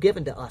that you've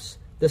given to us,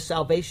 the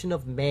salvation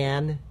of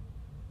man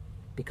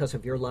because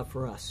of your love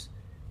for us.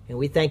 And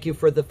we thank you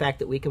for the fact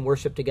that we can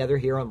worship together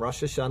here on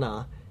Rosh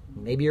Hashanah.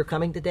 Maybe you're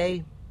coming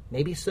today,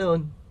 maybe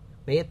soon.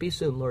 May it be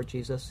soon, Lord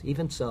Jesus.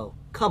 Even so,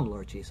 come,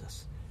 Lord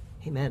Jesus.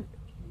 Amen.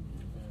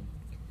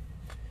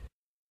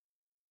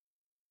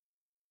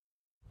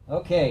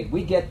 Okay,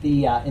 we get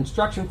the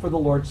instruction for the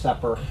Lord's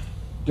Supper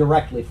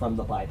directly from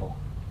the Bible.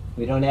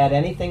 We don't add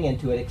anything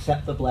into it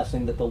except the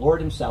blessing that the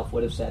Lord himself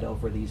would have said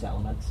over these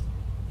elements.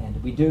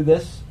 And we do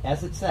this,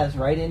 as it says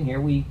right in here,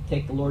 we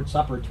take the Lord's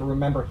Supper to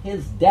remember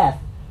his death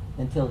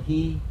until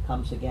he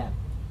comes again.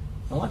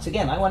 And once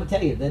again, I want to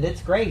tell you that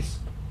it's grace.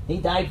 He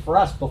died for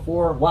us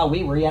while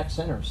we were yet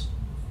sinners.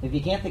 If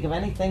you can't think of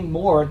anything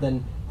more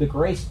than the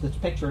grace that's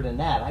pictured in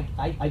that,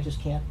 I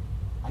just can't.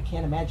 I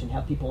can't imagine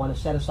how people want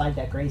to set aside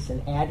that grace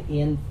and add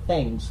in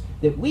things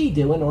that we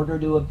do in order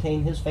to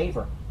obtain his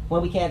favor,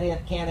 when we can't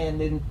add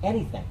in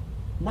anything,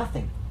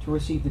 nothing, to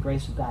receive the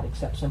grace of God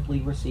except simply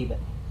receive it.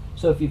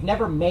 So if you've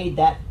never made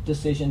that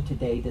decision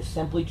today to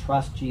simply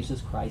trust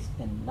Jesus Christ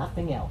and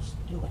nothing else,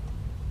 do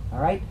it. All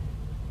right?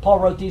 Paul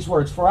wrote these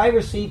words, "For I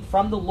received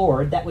from the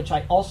Lord that which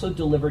I also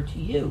delivered to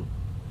you,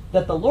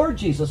 that the Lord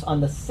Jesus, on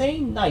the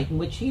same night in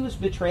which he was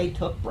betrayed,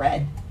 took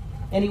bread,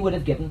 and he would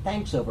have given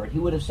thanks over it. He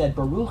would have said,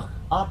 Baruch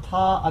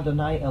atah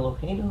Adonai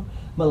Eloheinu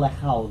melech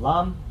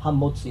haolam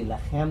hamotzi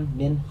lechem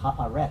min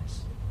haaretz.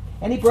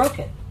 And he broke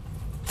it.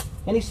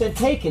 And he said,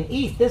 Take and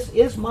eat. This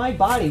is my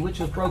body, which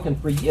was broken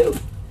for you.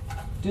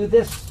 Do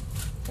this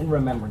in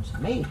remembrance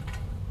of me.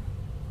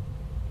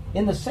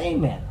 In the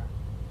same manner,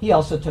 he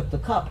also took the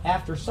cup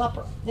after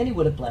supper, and he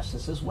would have blessed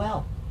us as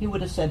well. He would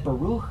have said,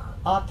 Baruch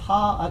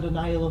atah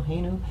Adonai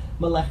Eloheinu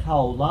melech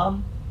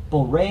haolam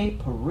borei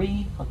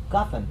peri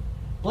hagafen.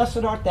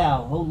 Blessed art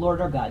thou, O Lord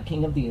our God,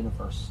 King of the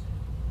universe,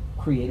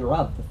 creator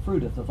of the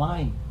fruit of the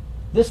vine.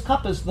 This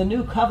cup is the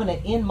new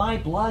covenant in my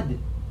blood.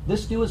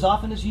 This do as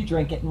often as you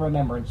drink it in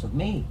remembrance of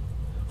me.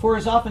 For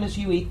as often as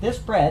you eat this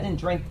bread and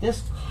drink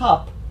this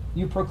cup,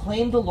 you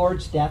proclaim the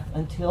Lord's death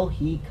until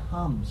he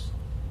comes.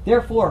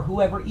 Therefore,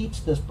 whoever eats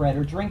this bread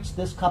or drinks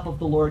this cup of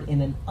the Lord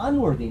in an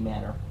unworthy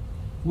manner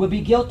will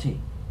be guilty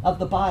of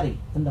the body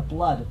and the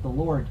blood of the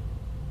Lord.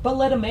 But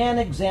let a man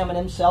examine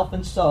himself,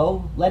 and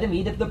so let him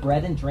eat of the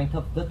bread and drink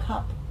of the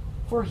cup.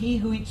 For he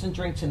who eats and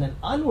drinks in an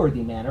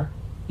unworthy manner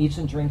eats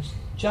and drinks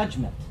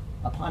judgment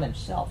upon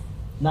himself,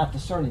 not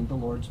discerning the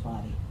Lord's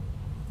body."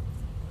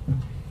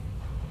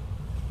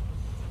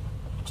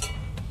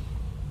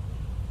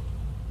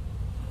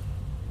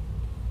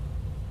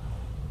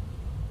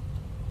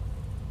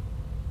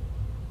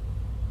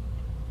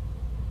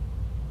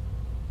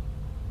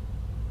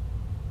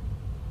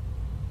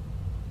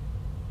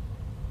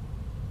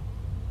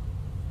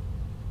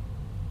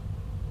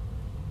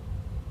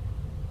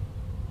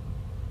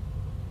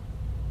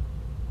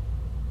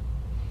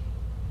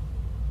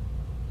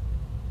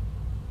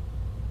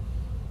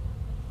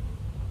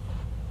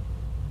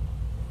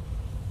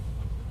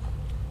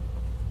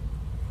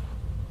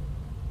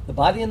 The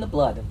body and the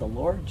blood of the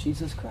Lord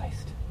Jesus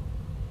Christ.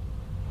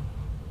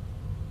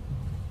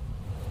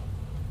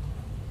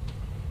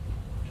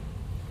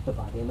 The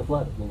body and the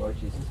blood of the Lord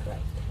Jesus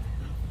Christ.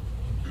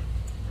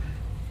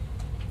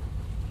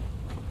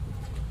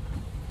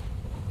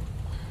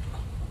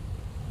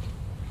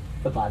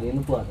 The body and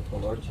the blood of the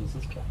Lord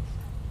Jesus Christ.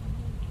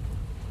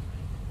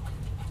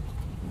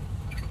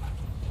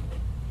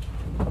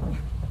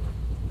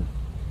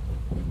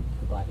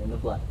 The body and the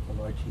blood of the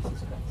Lord Jesus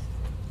Christ.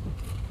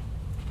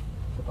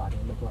 The body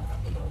and the blood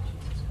of the Lord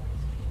Jesus Christ.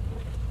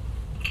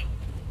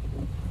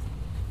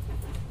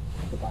 The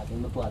body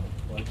and the blood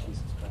of the Lord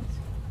Jesus Christ.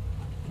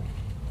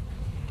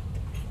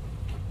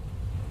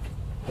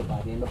 The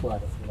body and the blood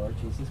of the Lord Jesus Christ. The body and the blood of the Lord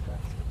Jesus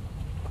Christ.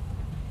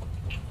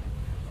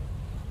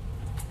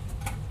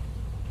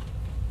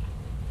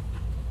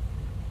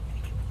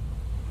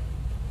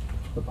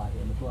 The body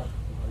and the blood of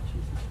the Lord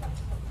Jesus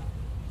Christ.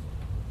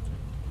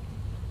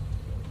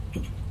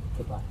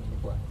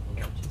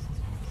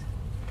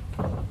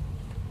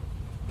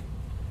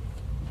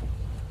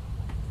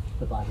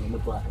 The body and the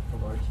blood of the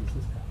Lord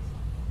Jesus Christ.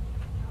 The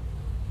body and the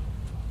blood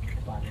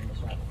of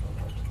the Lord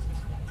Jesus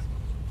Christ.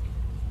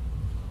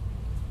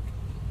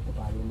 The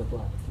body and the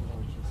blood of the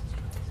Lord Jesus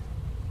Christ.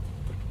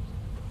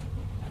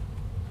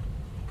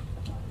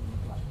 The body and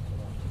the blood of the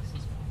Lord Jesus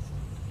Christ.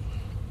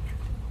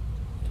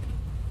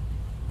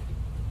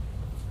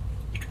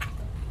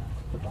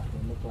 The body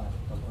and the blood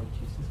of the Lord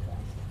Jesus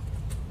Christ.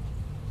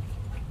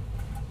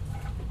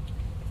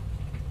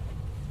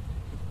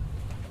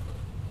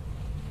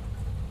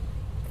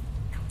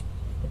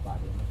 The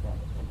body and the blood of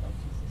the Lord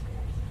Jesus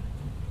Christ.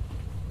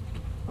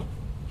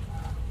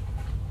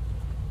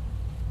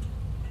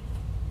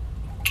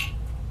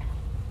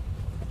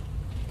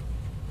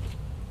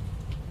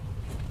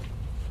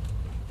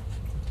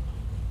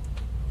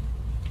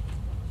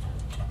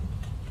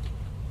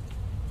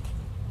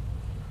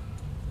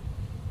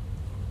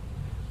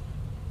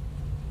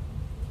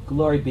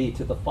 Glory be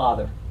to the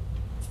Father,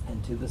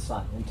 and to the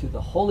Son, and to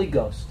the Holy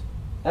Ghost,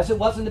 as it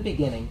was in the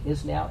beginning,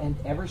 is now, and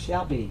ever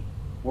shall be,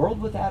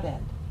 world without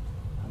end.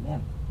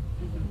 Amen.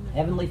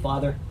 Heavenly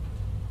Father,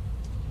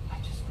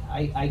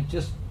 I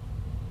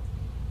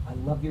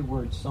love your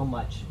word so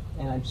much,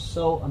 and I'm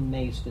so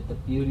amazed at the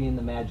beauty and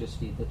the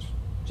majesty that's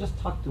just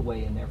tucked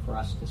away in there for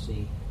us to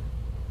see.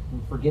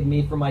 And forgive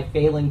me for my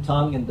failing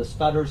tongue and the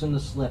stutters and the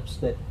slips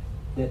that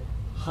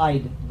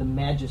hide the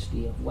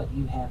majesty of what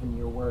you have in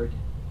your word.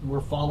 We're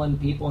fallen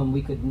people, and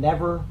we could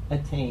never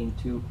attain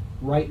to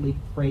rightly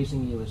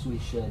praising you as we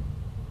should.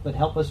 But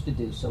help us to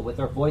do so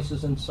with our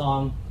voices in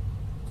song,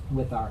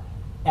 with our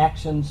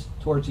actions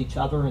towards each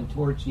other and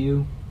towards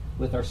you,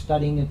 with our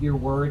studying of your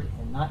word,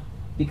 and not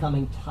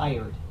becoming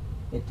tired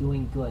at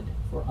doing good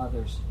for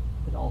others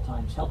at all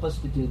times. Help us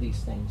to do these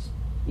things,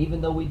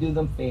 even though we do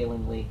them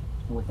failingly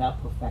and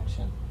without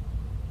perfection.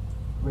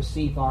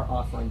 Receive our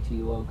offering to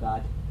you, O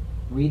God.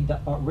 Read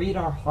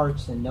our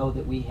hearts and know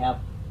that we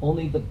have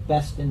only the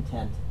best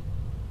intent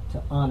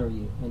to honor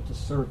you and to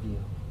serve you.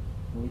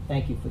 And we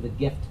thank you for the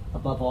gift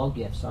above all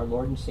gifts, our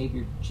Lord and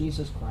Savior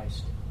Jesus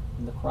Christ,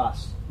 and the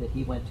cross that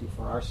he went to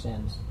for our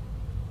sins.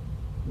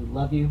 We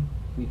love you,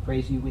 we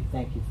praise you, we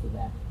thank you for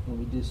that, and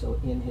we do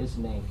so in his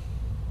name.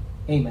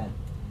 Amen.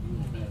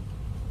 Amen.